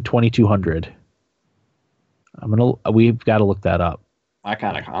Wang 2200. We've got to look that up. My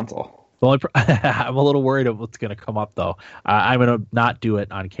kind of console. I'm a little worried of what's going to come up, though. I'm going to not do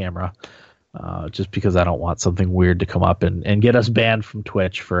it on camera, just because I don't want something weird to come up and get us banned from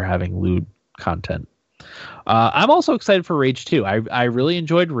Twitch for having lewd content. I'm also excited for Rage 2. I really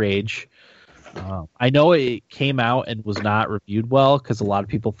enjoyed Rage. I know it came out and was not reviewed well because a lot of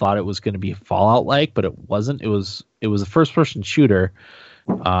people thought it was going to be Fallout-like, but it wasn't. It was a first-person shooter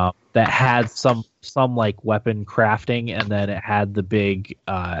that had some like weapon crafting, and then it had the big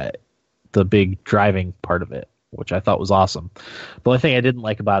driving part of it, which I thought was awesome. The only thing I didn't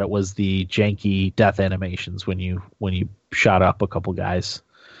like about it was the janky death animations when you shot up a couple guys.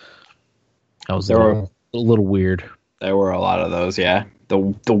 That was a little weird. There were a lot of those, yeah.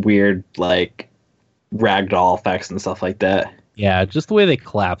 The weird, like, ragdoll effects and stuff like that. Yeah, just the way they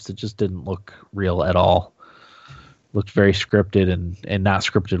collapsed, it just didn't look real at all. Looked very scripted and not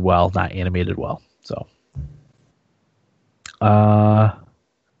scripted well, not animated well. So,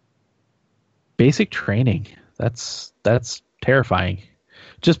 basic training. That's terrifying.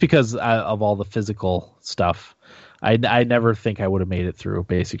 Just because of all the physical stuff. I never think I would have made it through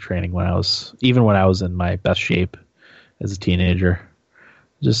basic training when I was in my best shape as a teenager.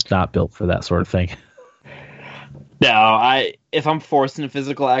 Just not built for that sort of thing. No, if I'm forced into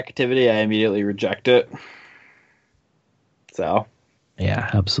physical activity, I immediately reject it. So.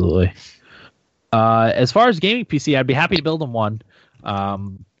 Yeah, absolutely. As far as gaming PC, I'd be happy to build them one. But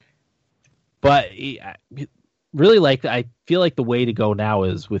really, I feel like the way to go now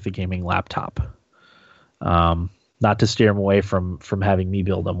is with a gaming laptop. Not to steer them away from having me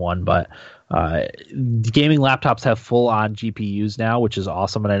build them one, but gaming laptops have full-on GPUs now, which is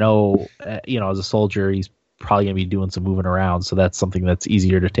awesome. And I know, as a soldier, he's probably going to be doing some moving around, so that's something that's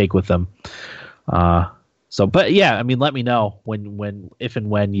easier to take with them. But yeah, I mean, let me know if and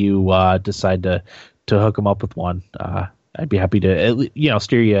when you decide to hook them up with one. I'd be happy to,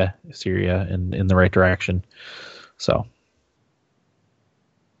 steer you in the right direction. So,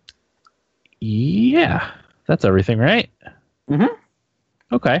 yeah, that's everything, right? Mm-hmm.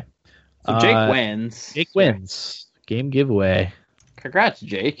 Okay. So Jake wins. Jake wins. Game giveaway. Congrats,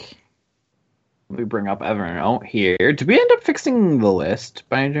 Jake. Let me bring up Evernote here. Did we end up fixing the list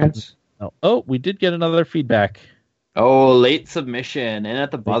by any chance? Oh, we did get another feedback. Oh, late submission. In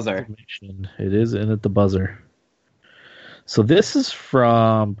at the buzzer. It is in at the buzzer. So this is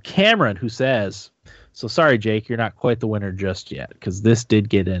from Cameron, who says, so sorry, Jake, you're not quite the winner just yet, because this did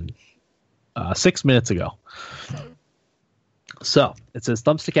get in 6 minutes ago. So it says,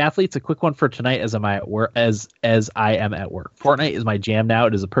 Thumbstick Athletes, a quick one for tonight as I am at work. Fortnite is my jam now.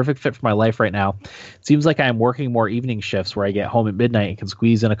 It is a perfect fit for my life right now. It seems like I am working more evening shifts where I get home at midnight and can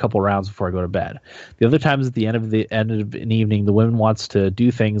squeeze in a couple rounds before I go to bed. The other times at the end of an evening, the woman wants to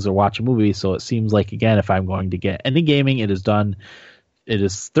do things or watch a movie. So it seems like, again, if I'm going to get any gaming, it is done. It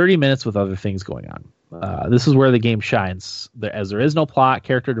is 30 minutes with other things going on. This is where the game shines, as there is no plot,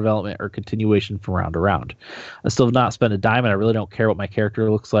 character development, or continuation from round to round. I still have not spent a dime, and I really don't care what my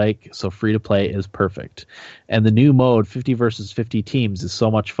character looks like, so free to play is perfect. And the new mode, 50 versus 50 teams, is so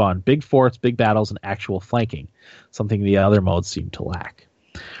much fun. Big forts, big battles, and actual flanking, something the other modes seem to lack.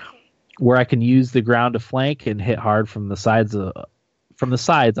 Where I can use the ground to flank and hit hard from the sides from the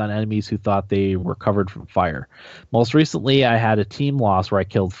sides on enemies who thought they were covered from fire. Most recently, I had a team loss where I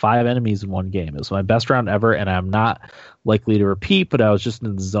killed 5 enemies in one game. It was my best round ever, and I'm not likely to repeat, but I was just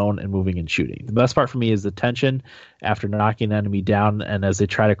in the zone and moving and shooting. The best part for me is the tension after knocking an enemy down and as they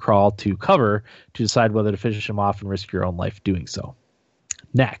try to crawl to cover to decide whether to finish him off and risk your own life doing so.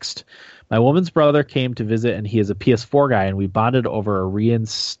 Next, my woman's brother came to visit, and he is a PS4 guy, and we bonded over a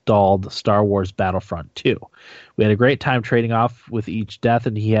reinstalled Star Wars Battlefront 2. We had a great time trading off with each death,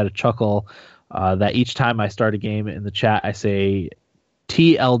 and he had a chuckle that each time I start a game in the chat, I say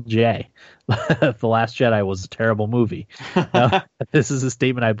TLJ. The Last Jedi was a terrible movie. This is a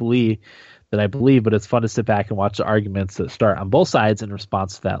statement I believe, but it's fun to sit back and watch the arguments that start on both sides in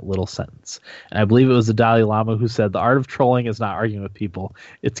response to that little sentence. And I believe it was the Dalai Lama who said, the art of trolling is not arguing with people.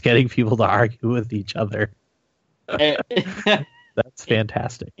 It's getting people to argue with each other. That's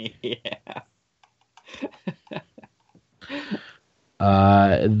fantastic. Yeah.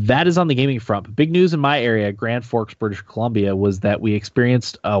 That is on the gaming front. Big news in my area, Grand Forks, British Columbia, was that we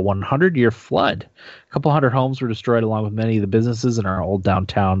experienced a 100-year flood. A couple hundred homes were destroyed along with many of the businesses in our old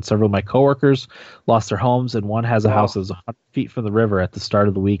downtown. Several of my coworkers lost their homes, and one has a house that was 100 feet from the river at the start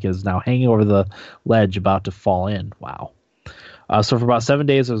of the week and is now hanging over the ledge about to fall in. Wow. So for about 7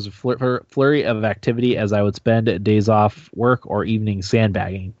 days, there was a flurry of activity as I would spend days off work or evening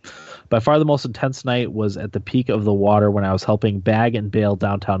sandbagging. By far the most intense night was at the peak of the water when I was helping bag and bail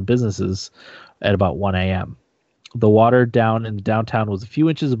downtown businesses at about 1 a.m. The water down in downtown was a few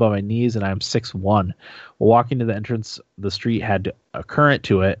inches above my knees, and I'm 6'1". While walking to the entrance, the street had a current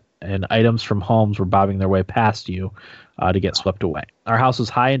to it, and items from homes were bobbing their way past you to get swept away. Our house was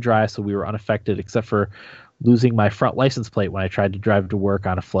high and dry, so we were unaffected except for losing my front license plate when I tried to drive to work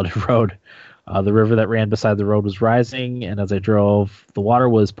on a flooded road. The river that ran beside the road was rising, and as I drove, the water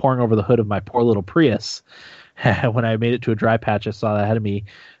was pouring over the hood of my poor little Prius. When I made it to a dry patch, I saw that ahead of me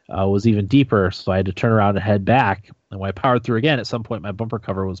was even deeper, so I had to turn around and head back. And when I powered through again, at some point my bumper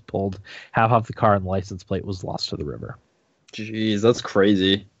cover was pulled, half off the car, and the license plate was lost to the river. Jeez, that's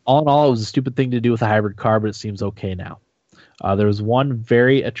crazy. All in all, it was a stupid thing to do with a hybrid car, but it seems okay now. There was one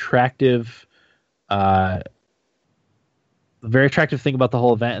very attractive thing about the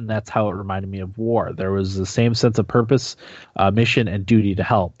whole event, and that's how it reminded me of war. There was the same sense of purpose, mission, and duty to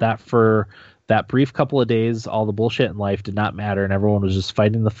help. That for that brief couple of days, all the bullshit in life did not matter, and everyone was just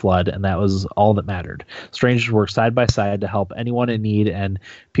fighting the flood, and that was all that mattered. Strangers worked side by side to help anyone in need, and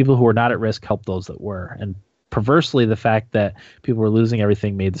people who were not at risk helped those that were. And perversely, the fact that people were losing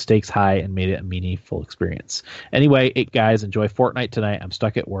everything made the stakes high and made it a meaningful experience. Anyway, guys, enjoy Fortnite tonight. I'm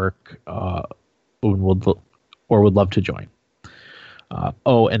stuck at work, would love to join.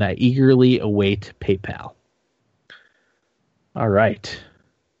 And I eagerly await PayPal. All right.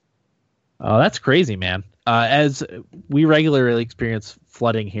 That's crazy, man. As we regularly experience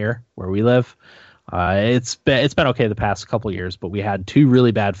flooding here where we live, it's been okay the past couple of years, but we had 2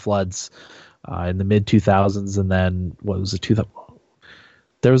 really bad floods in the mid 2000s, and then what was it?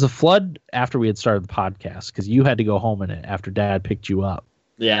 There was a flood after we had started the podcast because you had to go home in it after Dad picked you up.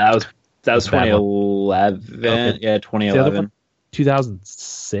 Yeah, that was 2011. Okay. Yeah, 2011.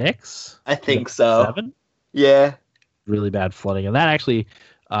 2006? I think so. 7? Yeah. Really bad flooding. And that actually,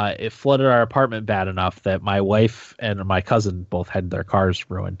 it flooded our apartment bad enough that my wife and my cousin both had their cars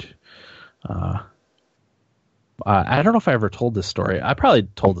ruined. I don't know if I ever told this story. I probably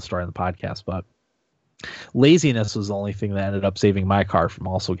told the story on the podcast, but laziness was the only thing that ended up saving my car from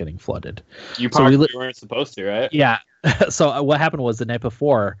also getting flooded. You probably weren't supposed to, right? Yeah. So what happened was the night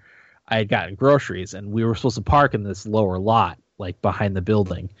before, I had gotten groceries, and we were supposed to park in this lower lot, like behind the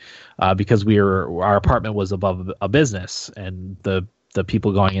building, because our apartment was above a business, and the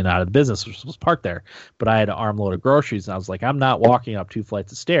people going in and out of the business were supposed to park there. But I had an armload of groceries, and I was like, I'm not walking up 2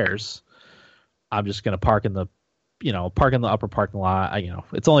 flights of stairs. I'm just going to park in the upper parking lot.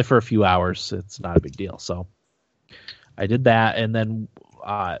 It's only for a few hours. It's not a big deal. So I did that, and then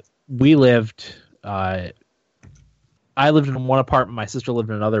we lived. I lived in one apartment. My sister lived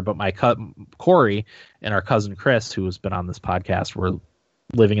in another, but my Corey and our cousin Chris, who has been on this podcast, were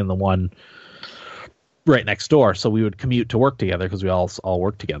living in the one right next door. So we would commute to work together because we all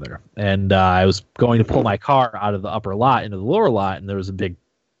worked together. And I was going to pull my car out of the upper lot into the lower lot, and there was a big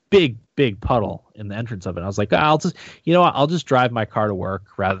puddle in the entrance of it. I was like, I'll just drive my car to work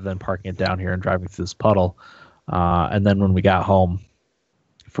rather than parking it down here and driving through this puddle. And then when we got home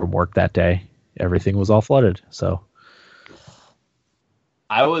from work that day, everything was all flooded. So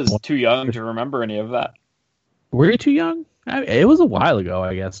I was too young to remember any of that. Were you too young? It was a while ago,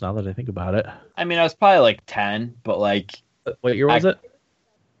 I guess, now that I think about it. I mean, I was probably like 10, but like... What year was it?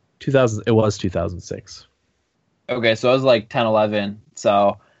 2000. It was 2006. Okay, so I was like 10, 11.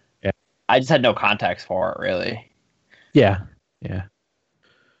 So Yeah. I just had no context for it, really. Yeah. Yeah.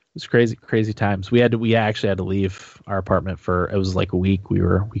 It was crazy times. We actually had to leave our apartment it was like a week.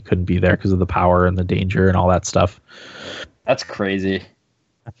 We couldn't be there because of the power and the danger and all that stuff. That's crazy.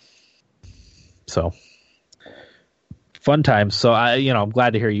 So fun times. So I'm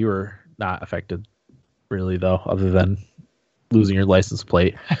glad to hear you were not affected really though, other than losing your license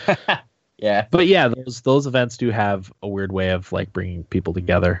plate. Yeah. But yeah, those events do have a weird way of like bringing people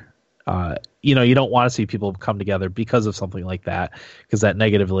together. You don't want to see people come together because of something like that, because that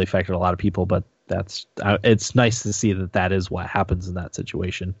negatively affected a lot of people. But it's nice to see that is what happens in that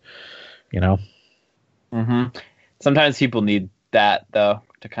situation. Mm-hmm. Sometimes people need that though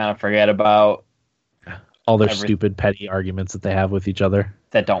to kind of forget about all their stupid petty arguments that they have with each other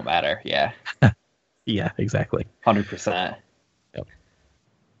that don't matter. Yeah. Yeah, exactly. 100%. Yep.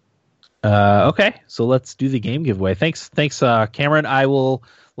 Okay, so let's do the game giveaway. Thanks, Cameron. I will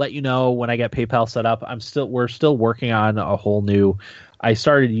let you know when I get PayPal set up. We're still working on I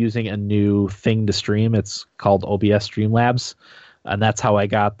started using a new thing to stream. It's called OBS Streamlabs, and that's how I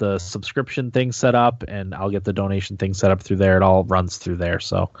got the subscription thing set up, and I'll get the donation thing set up through there. It all runs through there,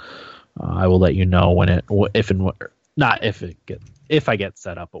 so I will let you know if I get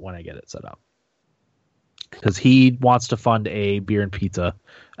set up, but when I get it set up. Because he wants to fund a beer and pizza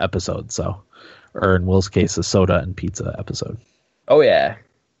episode, or in Will's case, a soda and pizza episode. Oh yeah.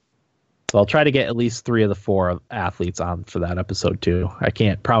 So I'll try to get at least 3 of the 4 athletes on for that episode too. I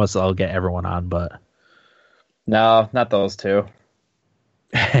can't promise I'll get everyone on, but no, not those 2.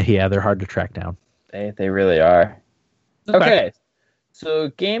 Yeah, they're hard to track down. They really are. Okay. So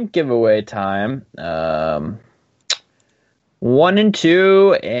game giveaway time. 1 and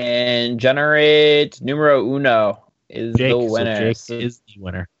 2 and generate numero uno is Jake, the winner. So Jake is the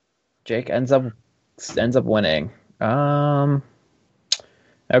winner. Jake ends up winning.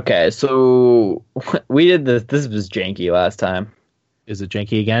 Okay, so we did this. This was janky last time. Is it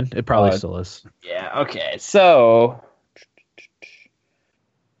janky again? It probably still is. Yeah. Okay. So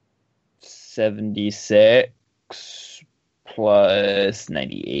 76 plus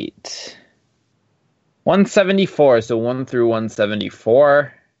 98. 174. So 1 through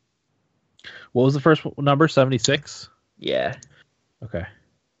 174. What was the first number? 76? Yeah. Okay.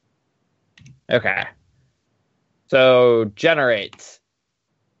 So generate.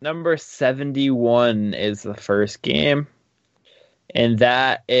 Number 71 is the first game. And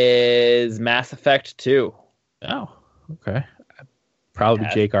that is Mass Effect 2. Oh, okay. Probably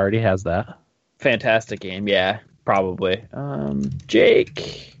Jake already has that. Fantastic game, yeah. Probably.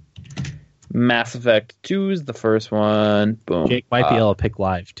 Jake. Mass Effect 2 is the first one. Boom. Jake might be able to pick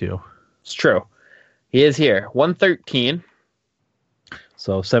live, too. It's true. He is here. 113.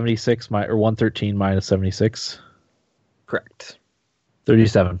 So 76 or 113 minus 76. Correct.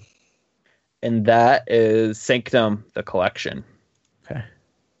 37. And that is Sanctum, the collection. Okay.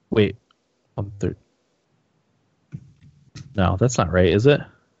 Wait. 113. No, that's not right, is it?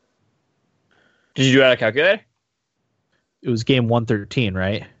 Did you do it on a calculator? It was game 113,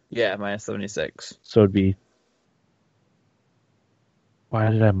 right? Yeah, minus 76. So it'd be...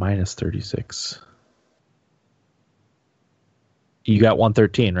 Why did I have minus 36? You got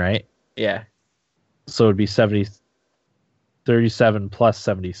 113, right? Yeah. So it'd be 37 plus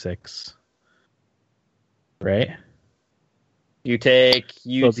 76. Right? You take...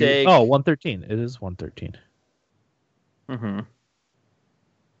 Oh, 113. It is 113. Mm-hmm.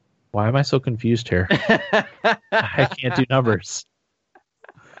 Why am I so confused here? I can't do numbers.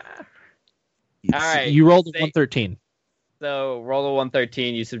 All right. You rolled a 113. So roll a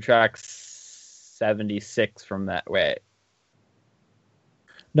 113. You subtract 76 from that. Wait.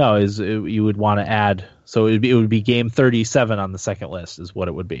 No, you would want to add. So it would be game 37 on the second list is what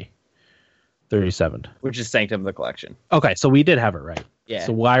it would be. 37. Which is Sanctum of the Collection. Okay, so we did have it right. Yeah.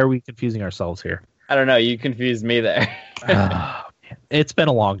 So why are we confusing ourselves here? I don't know. You confused me there. It's been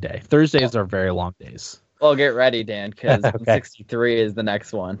a long day. Thursdays are very long days. Well, get ready, Dan, because 163 is the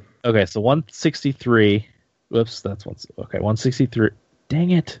next one. Okay, so 163. Whoops, that's one. Okay, 163. Dang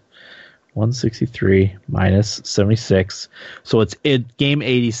it. 163 minus 76. So it's game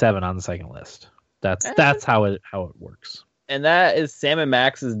 87 on the second list. That's how it works. And that is Sam and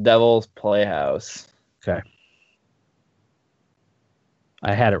Max's Devil's Playhouse. Okay.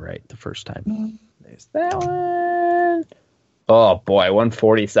 I had it right the first time. There's that one. Oh boy,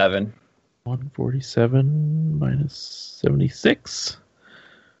 147. 147 minus 76.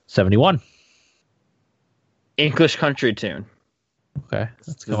 71. English country tune. Okay,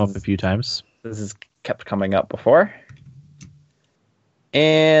 that's come up a few times. This has kept coming up before.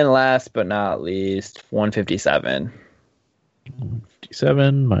 And last but not least, 157.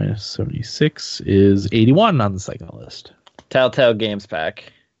 157 minus 76 is 81 on the second list. Telltale Games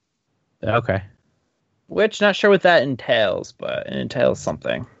pack. Okay. Which, not sure what that entails, but it entails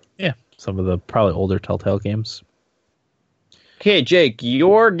something. Yeah, some of the probably older Telltale games. Okay, Jake,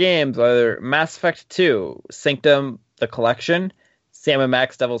 your games are Mass Effect 2, Sanctum, The Collection, Sam &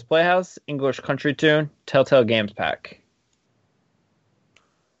 Max Devil's Playhouse, English Country Tune, Telltale Games pack.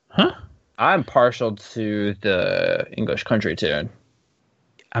 Huh? I'm partial to the English Country Tune.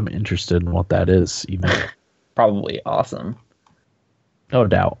 I'm interested in what that is, even. Probably awesome. No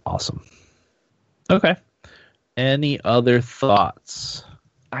doubt, awesome. Okay. Any other thoughts?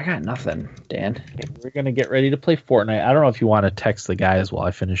 I got nothing, Dan. Okay, we're going to get ready to play Fortnite. I don't know if you want to text the guys while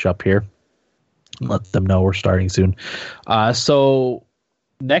I finish up here. Let them know we're starting soon. So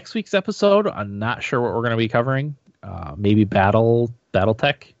next week's episode, I'm not sure what we're going to be covering. Maybe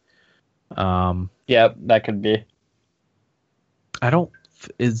Battletech. Yep, that could be.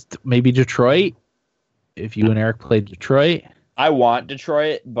 Is maybe Detroit? If you and Eric played Detroit? I want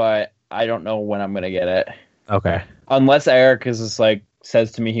Detroit, but I don't know when I'm going to get it. Okay. Unless Eric is just like,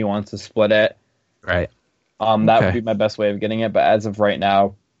 says to me he wants to split it. Right. That would be my best way of getting it, but as of right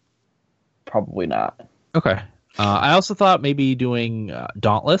now, probably not. Okay. I also thought maybe doing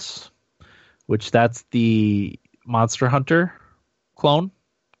Dauntless, which that's the Monster Hunter clone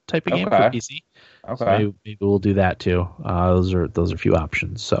type of game for PC. Okay. So maybe we'll do that too. Those are a few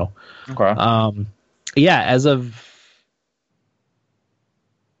options. So okay. Yeah, as of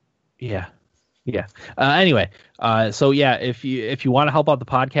yeah. Anyway, so yeah, if you want to help out the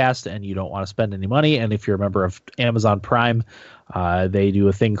podcast and you don't want to spend any money, and if you're a member of Amazon Prime, they do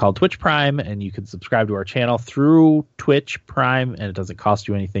a thing called Twitch Prime, and you can subscribe to our channel through Twitch Prime, and it doesn't cost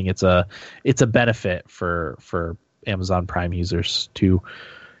you anything. It's a benefit for Amazon Prime users to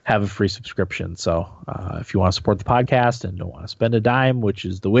have a free subscription. So if you want to support the podcast and don't want to spend a dime, which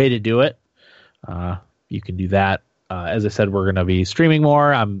is the way to do it, you can do that. As I said, we're going to be streaming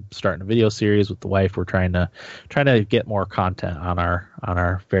more. I'm starting a video series with the wife. We're trying to get more content on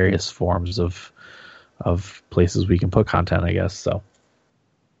our various forms of places we can put content, I guess. So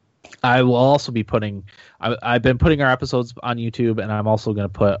I will also be I've been putting our episodes on YouTube, and I'm also going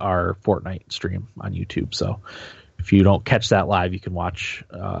to put our Fortnite stream on YouTube. So if you don't catch that live, you can watch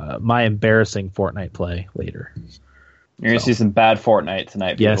my embarrassing Fortnite play later. You're going to see some bad Fortnite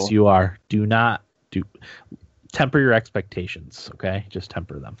tonight, people. Yes, you are. Temper your expectations, okay? Just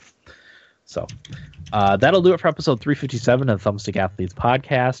temper them. So that'll do it for episode 357 of the Thumbstick Athletes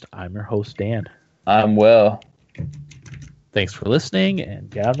podcast. I'm your host, Dan. I'm Will. Thanks for listening, and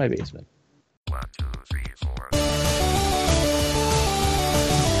get out of my basement. 1, 2, 3, 4.